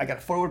 So I get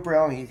a photo with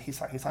Braylon. He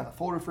signed a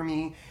photo for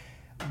me.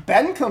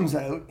 Ben comes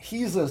out.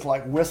 He's just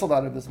like whistled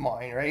out of his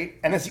mind, right?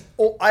 And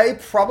I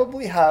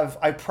probably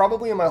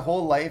in my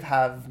whole life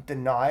have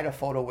denied a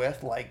photo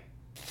with like.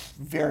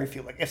 Very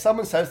few. Like if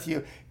someone says to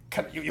you,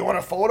 you want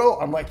a photo?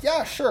 I'm like,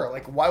 yeah, sure.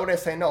 Like why would I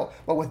say no?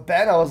 But with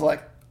Ben, I was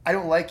like, I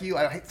don't like you.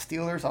 I hate the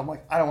Steelers. I'm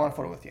like, I don't want a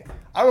photo with you.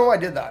 I don't know why I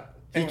did that.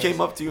 He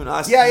came up to you and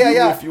asked Yeah.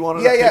 you if you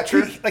wanted a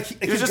picture.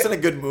 He was just in a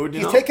good mood,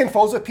 He's taking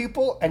photos of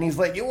people, and he's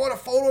like, "You want a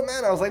photo,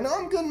 man?" I was like, "No,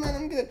 I'm good, man.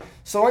 I'm good."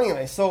 So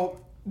anyway,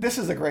 this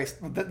is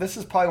this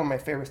is probably one of my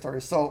favorite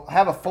stories. So I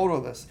have a photo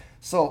of this.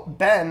 So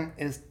Ben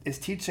is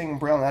teaching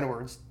Braylon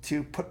Edwards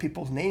to put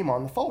people's name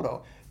on the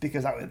photo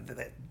because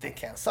they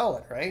can't sell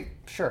it, right?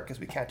 Sure,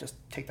 because we can't just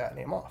take that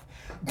name off.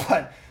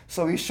 But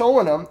so he's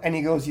showing him, and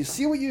he goes, "You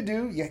see what you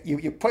do?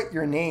 You put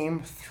your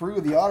name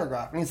through the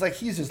autograph." And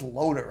he's just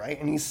loaded, right?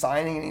 And he's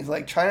signing, and he's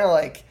like trying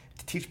to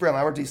teach Braylon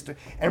Edwards.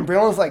 And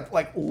Braylon's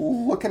like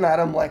looking at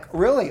him like,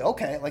 "Really?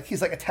 Okay." Like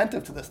he's like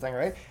attentive to this thing,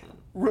 right?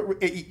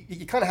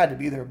 You kind of had to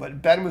be there,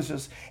 but Ben was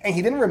just, and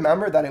he didn't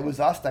remember that it was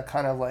us that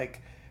kind of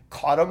like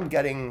caught him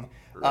getting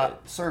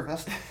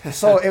serviced.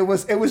 So it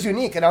was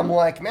unique, and I'm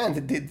like, man,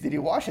 did he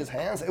wash his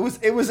hands? It was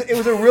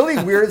a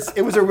really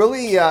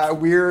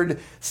weird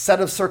set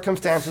of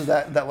circumstances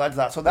that led to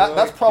that. So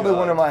that's probably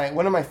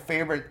one of my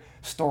favorite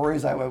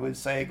stories, I would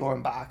say,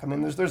 going back. I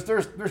mean, there's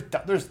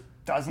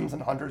dozens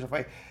and hundreds. If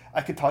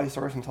I could tell you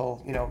stories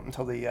until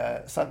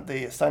the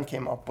sun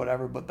came up,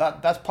 whatever. But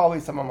that's probably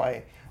some of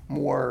my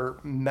more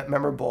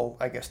memorable,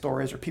 I guess,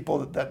 stories or people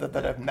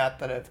that I've met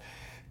that have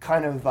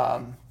kind of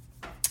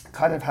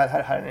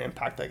had an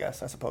impact, I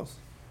guess, I suppose.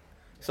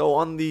 So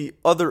on the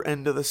other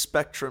end of the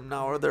spectrum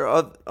now, are there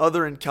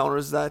other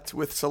encounters that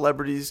with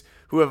celebrities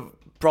who have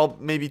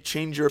maybe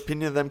changed your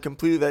opinion of them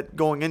completely, that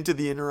going into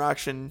the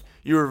interaction,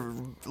 you're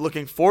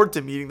looking forward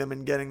to meeting them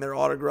and getting their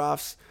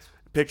autographs,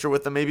 picture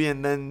with them maybe,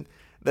 and then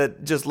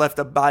that just left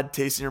a bad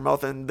taste in your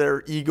mouth and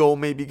their ego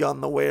maybe got in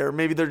the way, or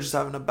maybe they're just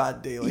having a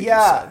bad day, like you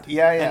said.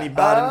 Yeah. Any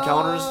bad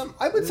encounters?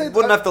 I would say...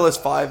 Wouldn't have to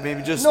list 5,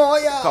 maybe just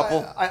a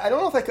couple. I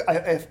don't know if I could,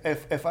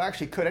 if I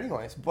actually could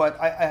anyways,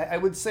 but I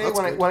would say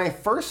when I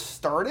first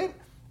started,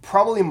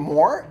 probably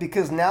more,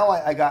 because now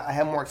I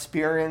have more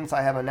experience.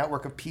 I have a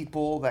network of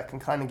people that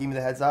can kind of give me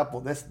the heads up. Well,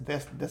 this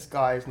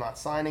guy is not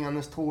signing on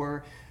this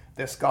tour.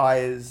 This guy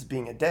is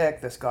being a dick.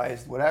 This guy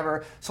is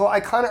whatever. So I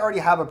kind of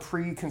already have a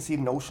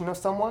preconceived notion of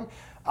someone.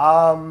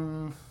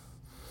 I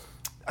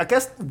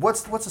guess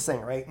what's the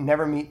saying, right?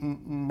 Never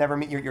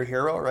meet your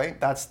hero, right?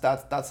 That's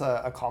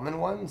a common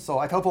one. So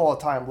I tell people all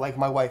the time, like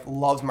my wife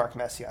loves Mark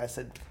Messier. I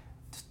said,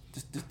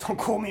 just don't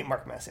go meet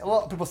Mark Messier. A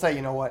lot of people say,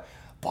 you know what?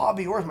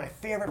 Bobby Orr is my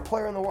favorite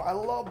player in the world. I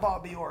love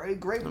Bobby Orr. Hey,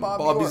 great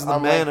Bobby Orr. Bobby's the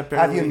man,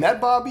 apparently. Have you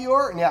met Bobby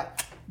Orr? And yeah,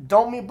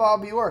 don't meet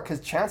Bobby Orr, because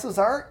chances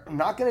are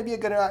not going to be a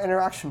good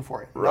interaction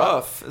for you.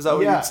 Rough. Is that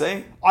what you'd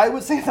say? I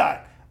would say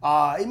that.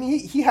 I mean,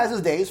 he has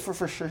his days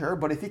for sure,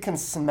 but if he can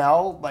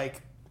smell,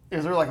 like,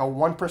 is there like a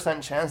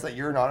 1% chance that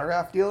you're an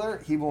autograph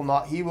dealer? He will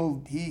not. He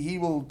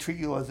will treat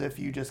you as if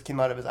you just came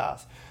out of his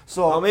ass.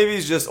 So maybe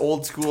he's just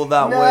old school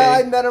that way.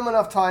 I met him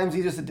enough times.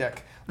 He's just a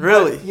dick.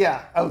 Really? But,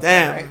 yeah.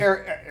 Damn. Right?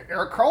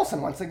 Eric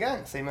Carlson, once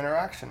again, same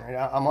interaction. Right?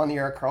 I'm on the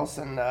Eric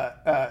Carlson,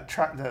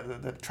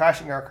 the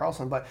trashing Eric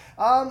Carlson, but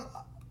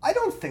I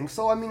don't think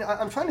so. I mean,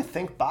 I'm trying to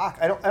think back.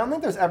 I don't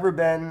think there's ever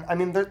been. I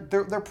mean,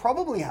 there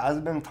probably has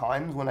been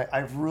times when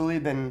I've really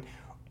been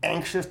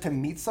anxious to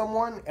meet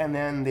someone, and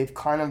then they've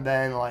kind of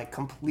been like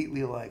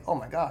completely like, oh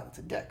my god, it's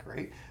a dick,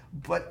 right?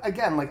 But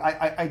again, like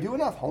I do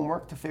enough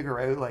homework to figure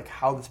out like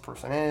how this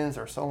person is,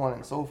 or so on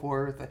and so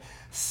forth.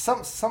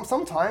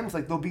 Sometimes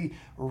like there'll be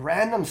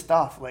random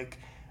stuff like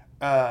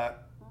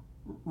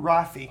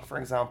Rafi, for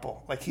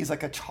example, like he's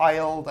like a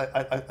child,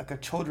 like a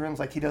children's,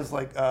 like he does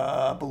like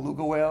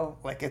beluga whale,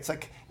 like it's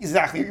like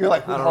exactly, you're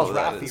like, who the hell's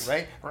Rafi,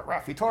 right?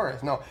 Rafi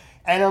Torres, no.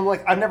 And I'm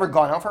like, I've never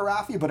gone out for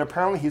Rafi, but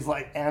apparently he's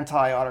like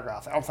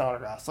anti-autographs.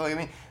 So I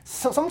mean,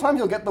 sometimes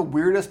you'll get the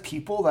weirdest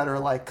people that are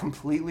like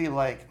completely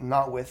like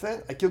not with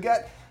it. Like you'll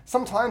get,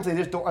 sometimes they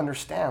just don't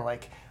understand.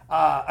 Like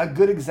a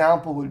good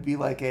example would be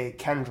like a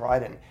Ken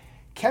Dryden.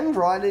 Ken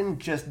Dryden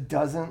just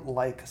doesn't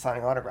like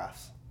signing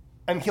autographs.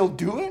 And he'll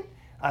do it.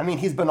 I mean,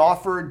 he's been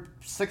offered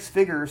 6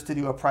 figures to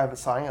do a private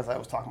signing, as I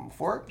was talking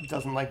before.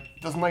 Doesn't like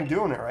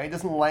doing it, right?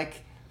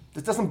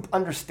 Just doesn't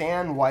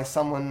understand why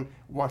someone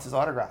wants his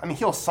autograph. I mean,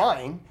 he'll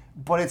sign,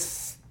 but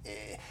it's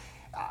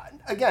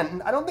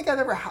again, I don't think I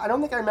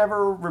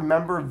ever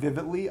remember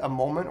vividly a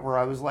moment where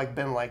I was like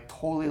been like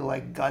totally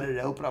like gutted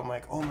out, but I'm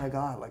like, oh my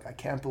god, like I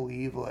can't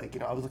believe, like, you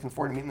know, I was looking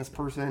forward to meeting this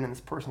person and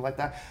this person like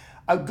that.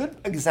 A good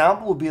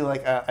example would be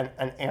like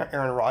an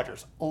Aaron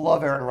Rodgers.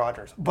 Love Aaron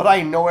Rodgers, but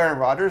I know Aaron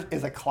Rodgers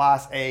is a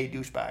Class A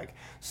douchebag.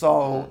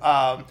 So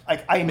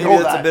like I know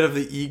maybe that's that. a bit of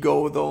the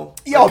ego though.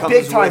 Yeah,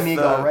 big time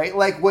ego, right?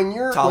 Like when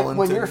your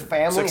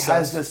family success.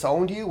 has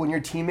disowned you, when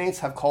your teammates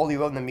have called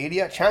you out in the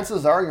media,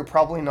 chances are you're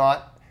probably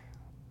not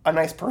a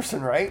nice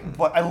person, right?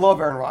 But I love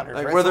Aaron Rodgers.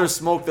 Like right? where there's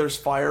smoke, there's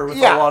fire with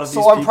a lot of these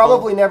people. So I'm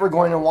probably never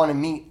going to want to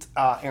meet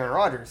Aaron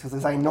Rodgers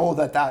because I know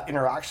that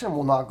interaction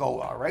will not go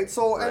well, right?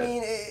 So right. I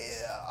mean,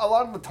 a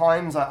lot of the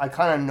times I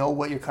kind of know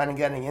what you're kind of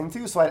getting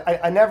into, so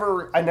I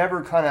never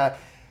kind of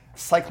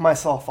psych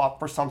myself up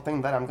for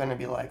something that I'm going to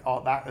be like,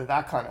 oh,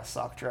 that kind of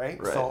sucked, right?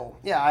 So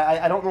yeah,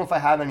 I don't know if I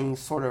have any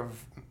sort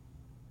of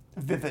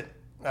vivid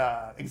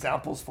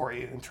examples for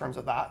you in terms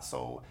of that.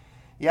 So.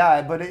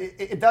 Yeah, but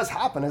it does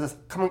happen. As it's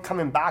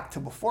coming back to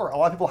before, a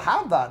lot of people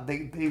have that.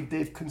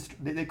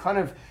 They kind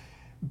of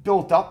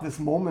built up this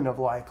moment of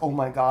like, oh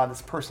my God,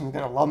 this person's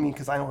gonna love me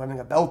because I know everything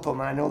about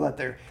them, and I know that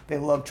they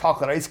love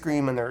chocolate ice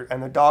cream, and their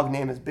dog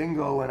name is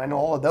Bingo, and I know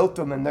all about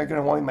them, and they're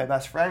gonna want to be my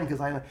best friend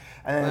because and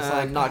then it's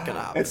like not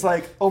gonna happen. It's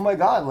like, oh my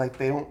God, like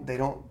they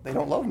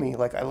don't love me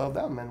like I love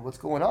them, and what's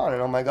going on,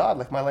 and oh my God,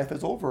 like my life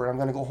is over, and I'm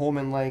gonna go home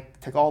and like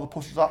take all the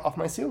posters off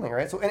my ceiling,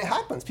 right? So and it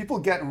happens. People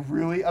get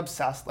really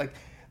obsessed. Like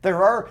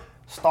there are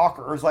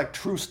stalkers, like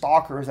true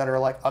stalkers, that are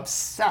like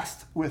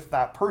obsessed with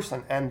that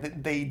person, and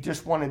they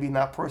just want to be in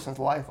that person's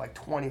life like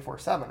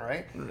 24/7,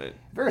 right?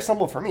 Very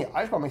simple for me.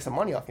 I just want to make some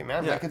money off you,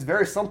 man. Like it's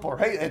very simple,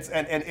 right?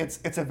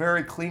 It's a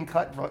very clean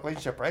cut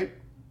relationship, right?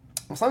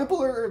 Some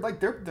people are like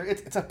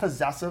it's a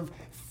possessive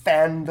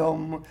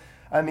fandom.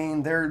 I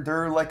mean,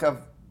 they're like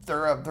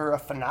they're a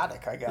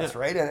fanatic, I guess,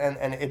 right?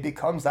 And it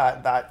becomes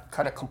that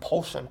kind of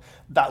compulsion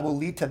that will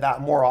lead to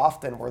that more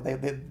often, where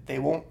they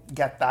won't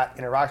get that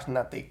interaction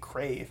that they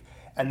crave.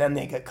 And then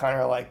they get kind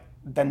of like,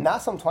 then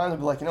that sometimes will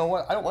be like, you know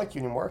what, I don't like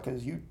you anymore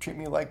because you treat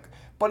me like,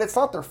 but it's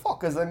not their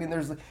fault, because I mean,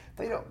 it's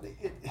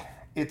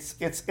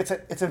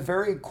a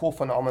very cool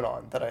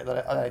phenomenon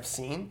that I've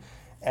seen,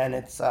 and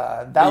it's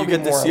that you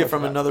get to see it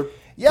from another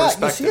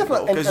perspective, you see it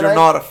because you're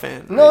not a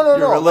fan. No,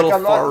 you're a little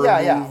like, far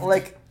removed. Yeah,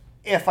 like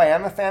if I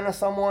am a fan of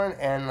someone,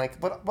 and like,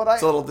 but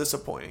it's a little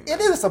disappointing.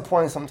 It is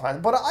disappointing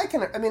sometimes, but I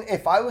mean,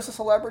 if I was a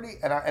celebrity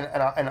and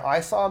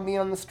I saw me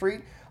on the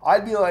street,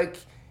 I'd be like,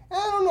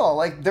 I don't know.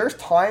 Like, there's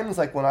times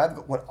like when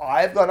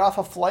I've got off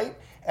a flight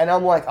and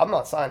I'm like, I'm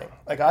not signing.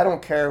 Like, I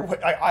don't care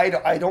what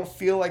I don't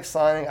feel like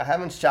signing. I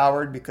haven't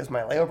showered because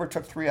my layover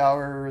took 3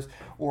 hours,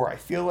 or I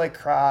feel like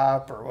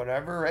crap, or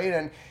whatever, right?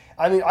 And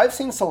I mean, I've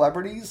seen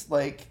celebrities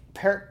like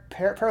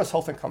Paris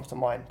Hilton comes to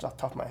mind off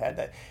the top of my head,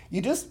 that you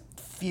just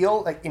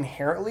feel like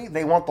inherently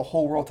they want the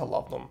whole world to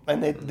love them,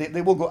 and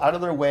they will go out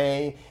of their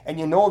way, and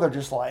you know they're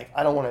just like,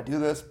 I don't want to do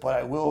this, but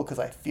I will because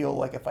I feel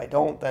like if I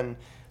don't, then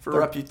for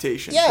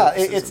reputation. Yeah,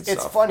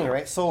 it's funny,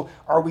 right? So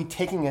are we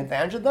taking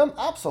advantage of them?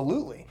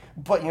 Absolutely.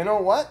 But you know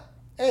what?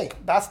 Hey,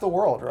 that's the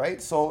world,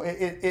 right? So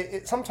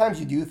it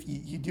sometimes you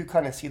do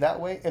kind of see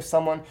that way. If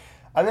someone,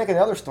 I think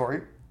another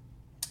story,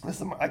 this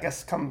is, I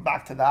guess, coming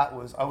back to that,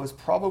 was I was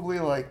probably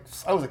like,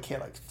 I was a kid,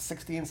 like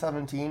 16,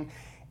 17,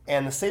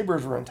 and the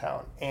Sabres were in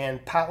town,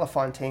 and Pat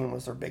LaFontaine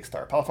was their big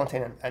star. Pat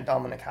LaFontaine and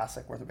Dominic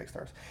Hasek were the big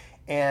stars.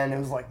 And it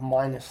was like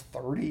minus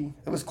 30.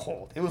 It was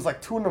cold. It was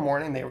like 2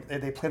 a.m.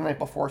 They played the night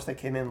before, so they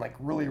came in like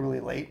really, really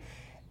late.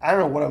 I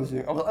don't know what I was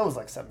doing. I was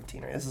like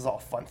 17, right? This is all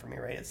fun for me,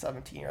 right? At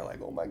 17, you're like,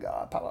 oh my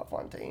God, Pat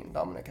LaFontaine,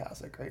 Dominic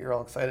Hasek, right? You're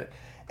all excited.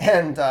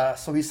 And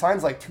so he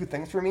signs like 2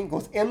 things for me,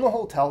 goes in the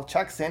hotel,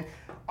 checks in.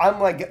 I'm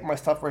like getting my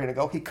stuff ready to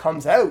go. He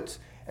comes out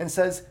and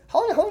says,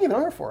 how long have you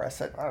been here for? I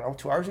said, I don't know,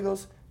 2 hours. He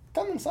goes,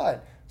 come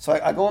inside. So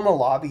I go in the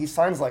lobby, he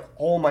signs like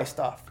all my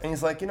stuff. And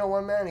he's like, you know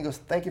what, man? He goes,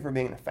 thank you for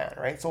being a fan,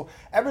 right? So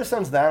ever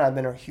since then, I've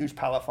been a huge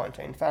Pat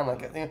LaFontaine fan.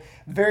 Like, you know,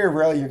 very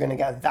rarely you're going to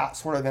get that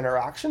sort of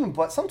interaction,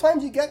 but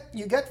sometimes you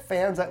get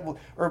fans that will,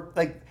 or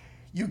like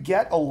you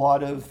get a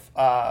lot of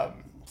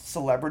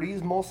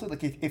celebrities mostly.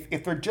 Like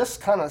if they're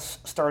just kind of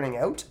starting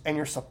out and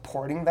you're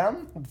supporting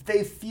them,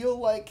 they feel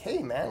like,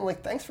 hey man,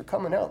 like thanks for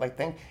coming out. Like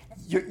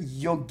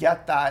you'll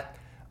get that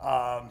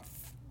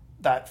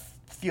that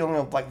feeling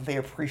of like they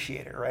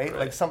appreciate it, right?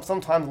 Like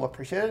sometimes they'll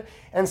appreciate it,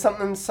 and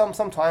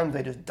sometimes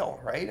they just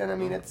don't, right? And I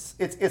mean, it's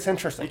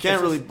interesting. You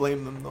can't really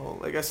blame them though.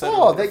 Like I said,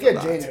 oh, they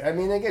get jaded. I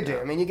mean, they get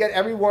jaded. I mean, you get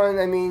everyone.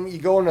 I mean, you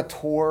go on a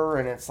tour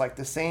and it's like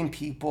the same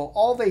people.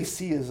 All they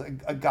see is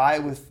a guy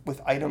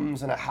with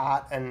items and a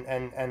hat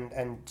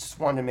and just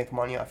wanting to make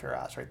money off your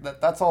ass, right?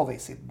 That's all they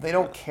see. They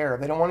don't care.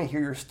 They don't want to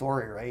hear your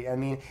story, right? I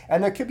mean,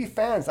 and there could be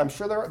fans. I'm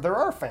sure there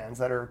are fans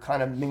that are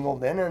kind of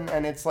mingled in,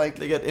 and it's like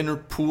they get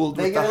interpooled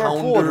with the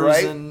Hounders,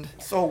 right? And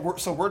so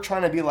we're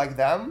trying to be like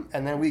them,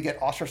 and then we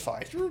get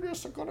ostracized. You're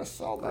just gonna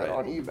sell that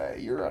on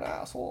eBay. You're an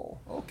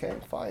asshole. Okay,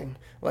 fine.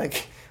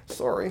 Like,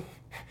 sorry,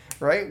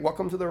 right?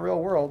 Welcome to the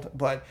real world.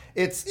 But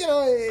it's, you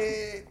know,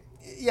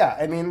 yeah.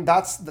 I mean,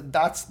 that's the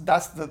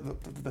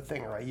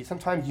thing, right?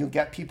 Sometimes you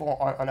get people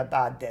on a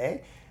bad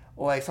day,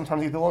 like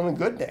sometimes you get people on a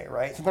good day,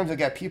 right? Sometimes you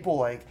get people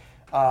like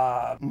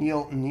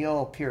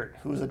Neil Peart,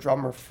 who's a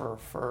drummer for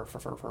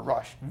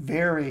Rush.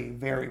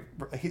 Very,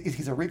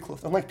 he's a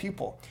recluse, unlike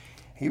people.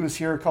 He was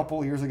here a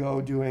couple years ago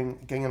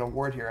getting an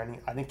award here, and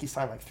I think he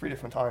signed like 3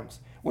 different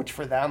times. Which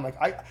for them, like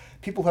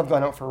people have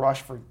gone out for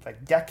Rush for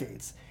like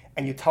decades,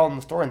 and you tell them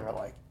the story, and they're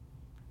like,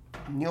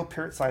 Neil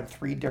Peart signed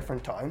 3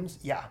 different times.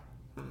 Yeah,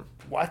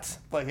 what?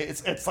 Like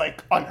it's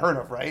like unheard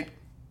of, right?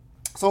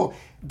 So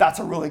that's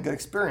a really good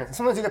experience. And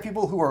sometimes you get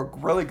people who are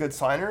really good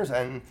signers,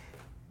 and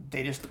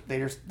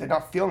they're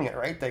not feeling it,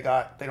 right? They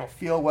don't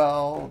feel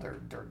well.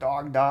 Their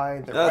dog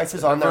died. Their wife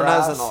is on their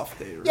ass. Has an off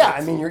day, right? Yeah,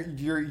 I mean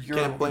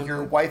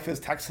your wife is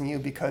texting you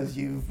because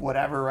you've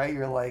whatever, right?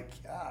 You're like,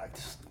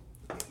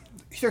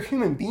 they're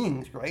human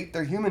beings, right?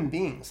 They're human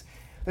beings.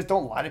 Just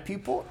don't lie to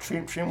people.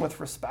 Treat them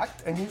with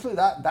respect, and usually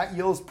that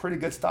yields pretty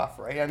good stuff,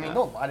 right? I mean,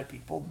 don't lie to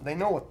people. They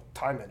know what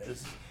time it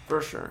is.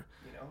 For sure.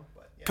 You know.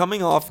 But, yeah.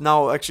 Coming off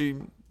now,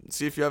 actually.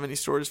 See if you have any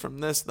stories from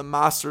this. The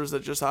Masters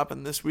that just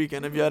happened this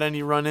weekend. Have you had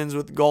any run-ins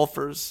with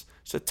golfers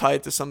to tie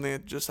it to something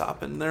that just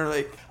happened. They're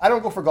like, I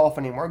don't go for golf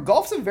anymore.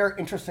 Golf's a very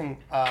interesting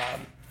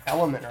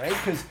element, right?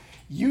 Because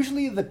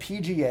usually the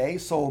PGA,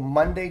 so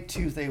Monday,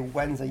 Tuesday,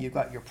 Wednesday, you've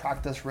got your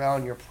practice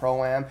round, your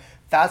pro-am.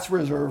 That's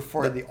reserved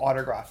for the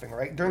autographing,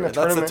 right? During the that's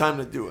tournament, the time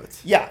to do it.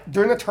 Yeah,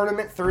 during the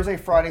tournament, Thursday,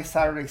 Friday,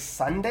 Saturday,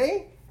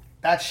 Sunday,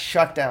 that's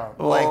shut down.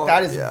 Well, like,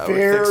 that is yeah, I would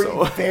very, think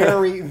so.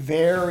 very,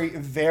 very,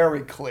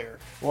 very clear.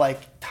 Like,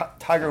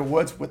 Tiger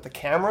Woods with the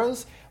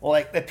cameras,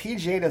 like, the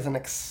PGA does an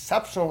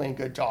exceptionally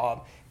good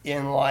job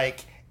in,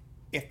 like,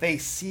 if they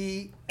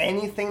see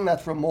anything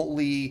that's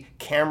remotely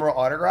camera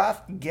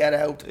autograph, get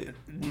out.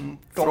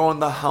 Throwing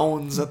the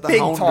hounds at the Big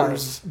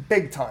hounders. time.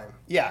 Big time.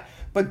 Yeah.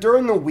 But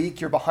during the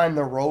week, you're behind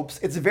the ropes.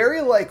 It's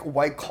very, like,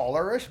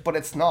 white-collar-ish, but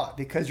it's not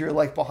because you're,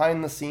 like,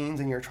 behind the scenes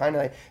and you're trying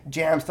to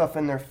jam stuff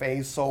in their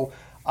face. So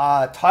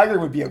Tiger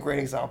would be a great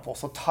example.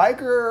 So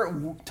Tiger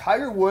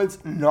Woods,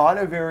 not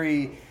a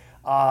very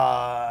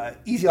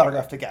easy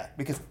autograph to get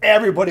because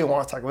everybody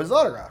wants Tiger Woods'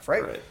 autograph,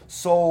 right?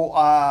 So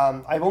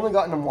I've only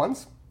gotten him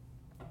once.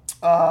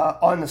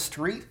 On the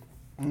street,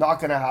 not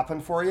going to happen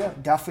for you.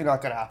 Definitely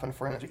not going to happen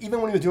for you.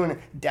 Even when he was doing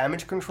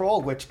damage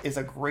control, which is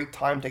a great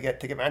time to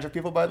take advantage of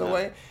people, by the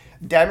way.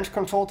 Damage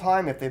control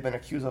time, if they've been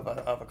accused of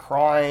a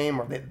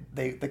crime or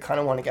they kind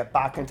of want to get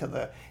back into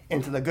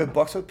the good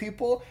books with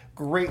people,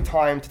 great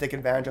time to take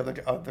advantage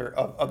of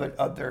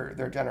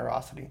their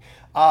generosity.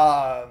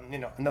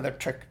 Another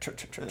trick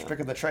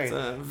of the trade. It's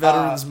a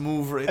veteran's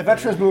move, right? A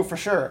veteran's move for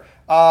sure.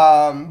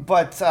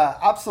 But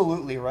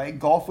absolutely, right?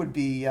 Golf would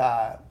be.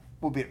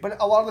 But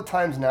a lot of the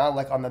times now,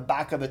 like on the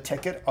back of the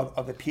ticket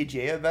of the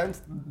PGA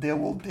events, they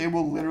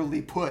will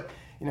literally put,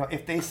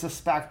 if they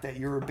suspect that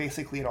you're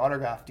basically an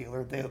autograph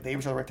dealer, they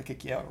reserve the right to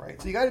kick you out,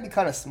 right? So you got to be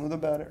kind of smooth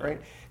about it,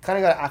 right? Kind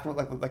of got to act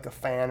like a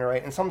fan,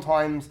 right? And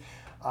sometimes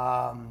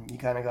you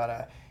kind of got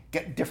to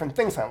get different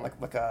things on, like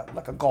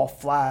a golf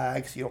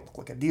flag, so you don't look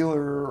like a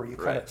dealer, or you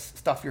kind of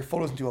stuff your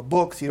photos into a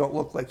book, so you don't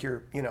look like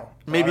you're,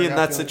 Maybe in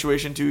that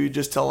situation too, you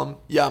just tell them,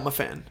 "Yeah, I'm a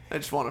fan. I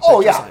just want to." Oh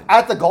yeah, sign.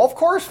 At the golf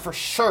course for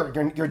sure.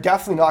 You're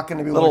definitely not going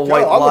to be little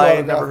like, white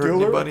lie, never hurt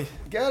anybody.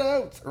 Get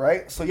out,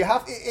 right? So you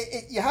have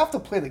to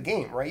play the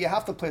game, right? You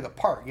have to play the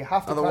part. You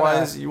have to.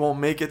 Otherwise, you won't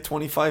make it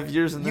 25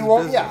 years in this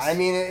business. Yeah, I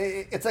mean,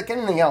 it's like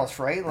anything else,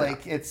 right?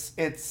 Like it's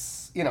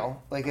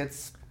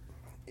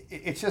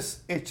It's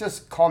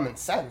just common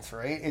sense,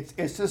 right?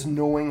 It's just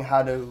knowing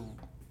how to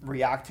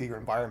react to your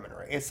environment,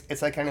 right?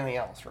 It's like anything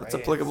else, right? It's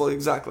applicable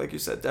exactly like you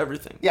said to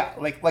everything. Yeah,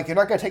 like you're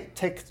not gonna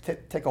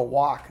take a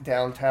walk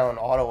downtown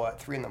Ottawa at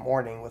 3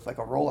 a.m. with like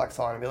a Rolex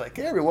on and be like,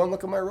 "Hey everyone,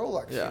 look at my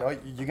Rolex." Yeah.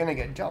 You're gonna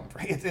get jumped,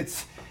 right?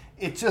 It's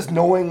just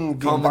knowing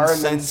the common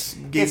environment. Sense,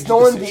 it's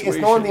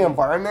knowing the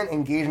environment,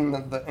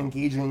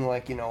 engaging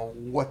like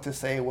what to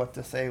say, when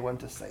to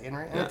say, and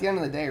at the end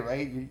of the day,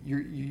 right?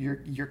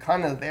 You're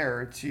kind of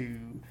there to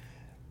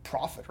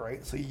profit,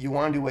 right? So you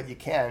want to do what you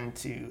can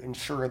to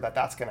ensure that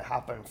that's going to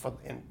happen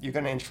and you're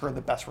going to ensure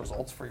the best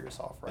results for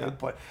yourself, right? Yeah.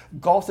 But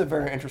golf's a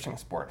very interesting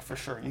sport for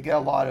sure. You get a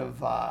lot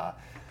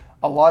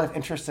of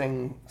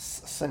interesting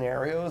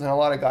scenarios, and a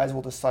lot of guys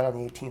will decide on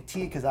the 18th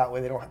tee because that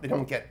way they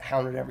don't get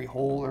hounded every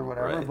hole or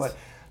whatever. Right. But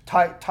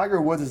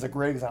Tiger Woods is a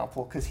great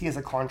example because he has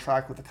a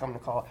contract with a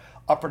company called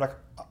Upper Deck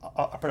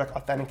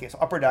Authenticate. So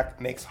Upper Deck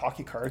makes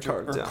hockey cards.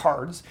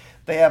 Cards.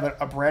 They have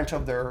a branch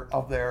of their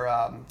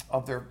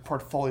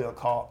portfolio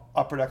called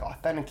Upper Deck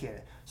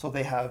Authenticated. So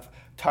they have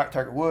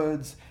Tiger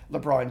Woods,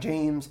 LeBron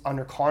James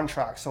under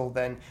contract. So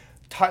then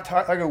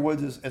Tiger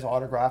Woods is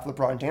autograph,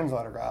 LeBron James'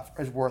 autograph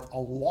is worth a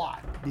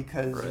lot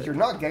because you're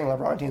not getting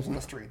LeBron James in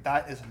the street.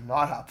 That is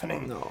not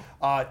happening. No.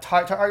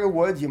 Tiger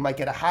Woods, you might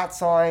get a hat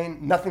sign,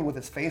 nothing with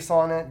his face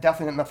on it,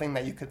 definitely nothing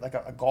that you could, like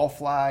a golf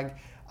flag.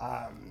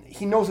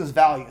 He knows his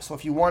value. So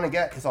if you want to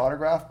get his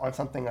autograph on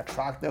something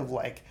attractive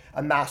like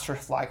a Masters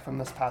flag from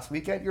this past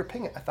weekend, you're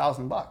paying it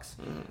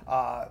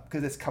 $1,000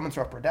 because it's coming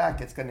through Upper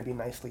Deck. It's going to be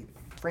nicely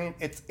framed.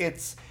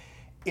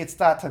 It's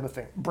that type of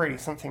thing. Brady,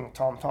 something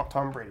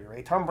Tom Brady,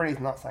 right? Tom Brady's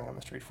not signing on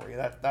the street for you.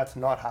 That's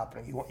not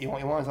happening. You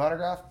want his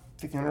autograph?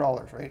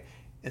 $1,500, right?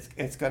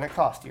 It's going to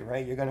cost you,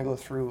 right? You're going to go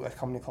through a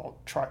company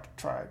called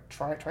TriStar,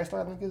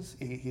 I think he's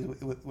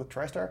with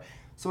TriStar.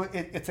 So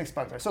it's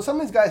expensive. So some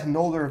of these guys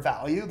know their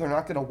value. They're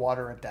not going to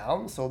water it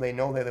down. So they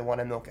know that they want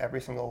to milk every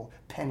single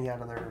penny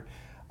out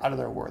of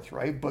their worth,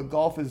 right? But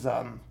golf is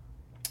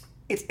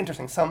it's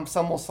interesting. Some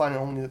will sign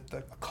only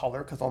the color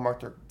because they'll mark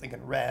their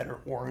thinking red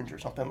or orange or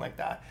something like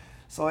that.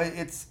 So it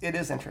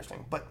is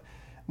interesting. But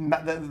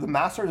the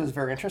Masters is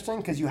very interesting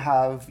because you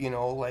have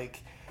like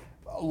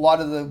a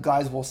lot of the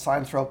guys will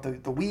sign throughout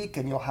the week,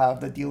 and you'll have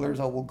the dealers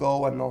that will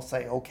go and they'll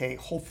say, okay,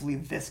 hopefully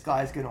this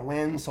guy's going to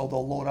win, so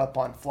they'll load up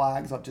on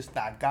flags of just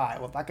that guy.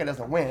 Well, if that guy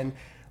doesn't win,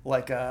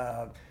 like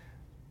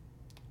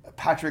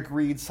Patrick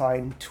Reed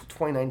signed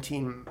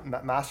 2019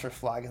 Masters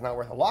flag is not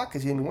worth a lot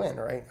because he didn't win,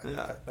 right?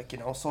 Yeah.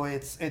 So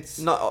it's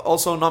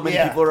not many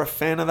people are a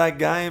fan of that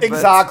guy. But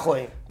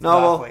exactly.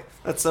 Well,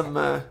 that's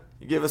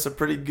you gave us a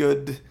pretty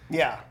good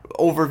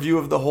overview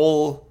of the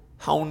whole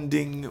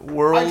hounding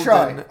world. I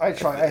try. And I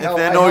try.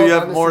 I know you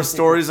have more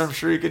stories I'm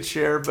sure you could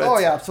share, but oh,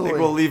 yeah, absolutely. I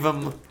think we'll leave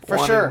them for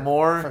wanting sure.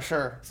 more. For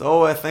sure.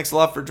 So thanks a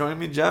lot for joining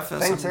me, Jeff.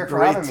 Thanks, some Eric, for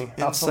great having me.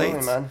 insights.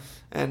 Absolutely, man.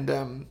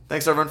 And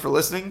thanks everyone for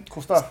listening.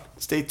 Cool stuff.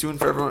 Stay tuned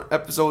for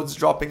episodes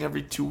dropping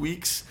every 2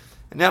 weeks.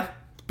 And yeah,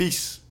 peace.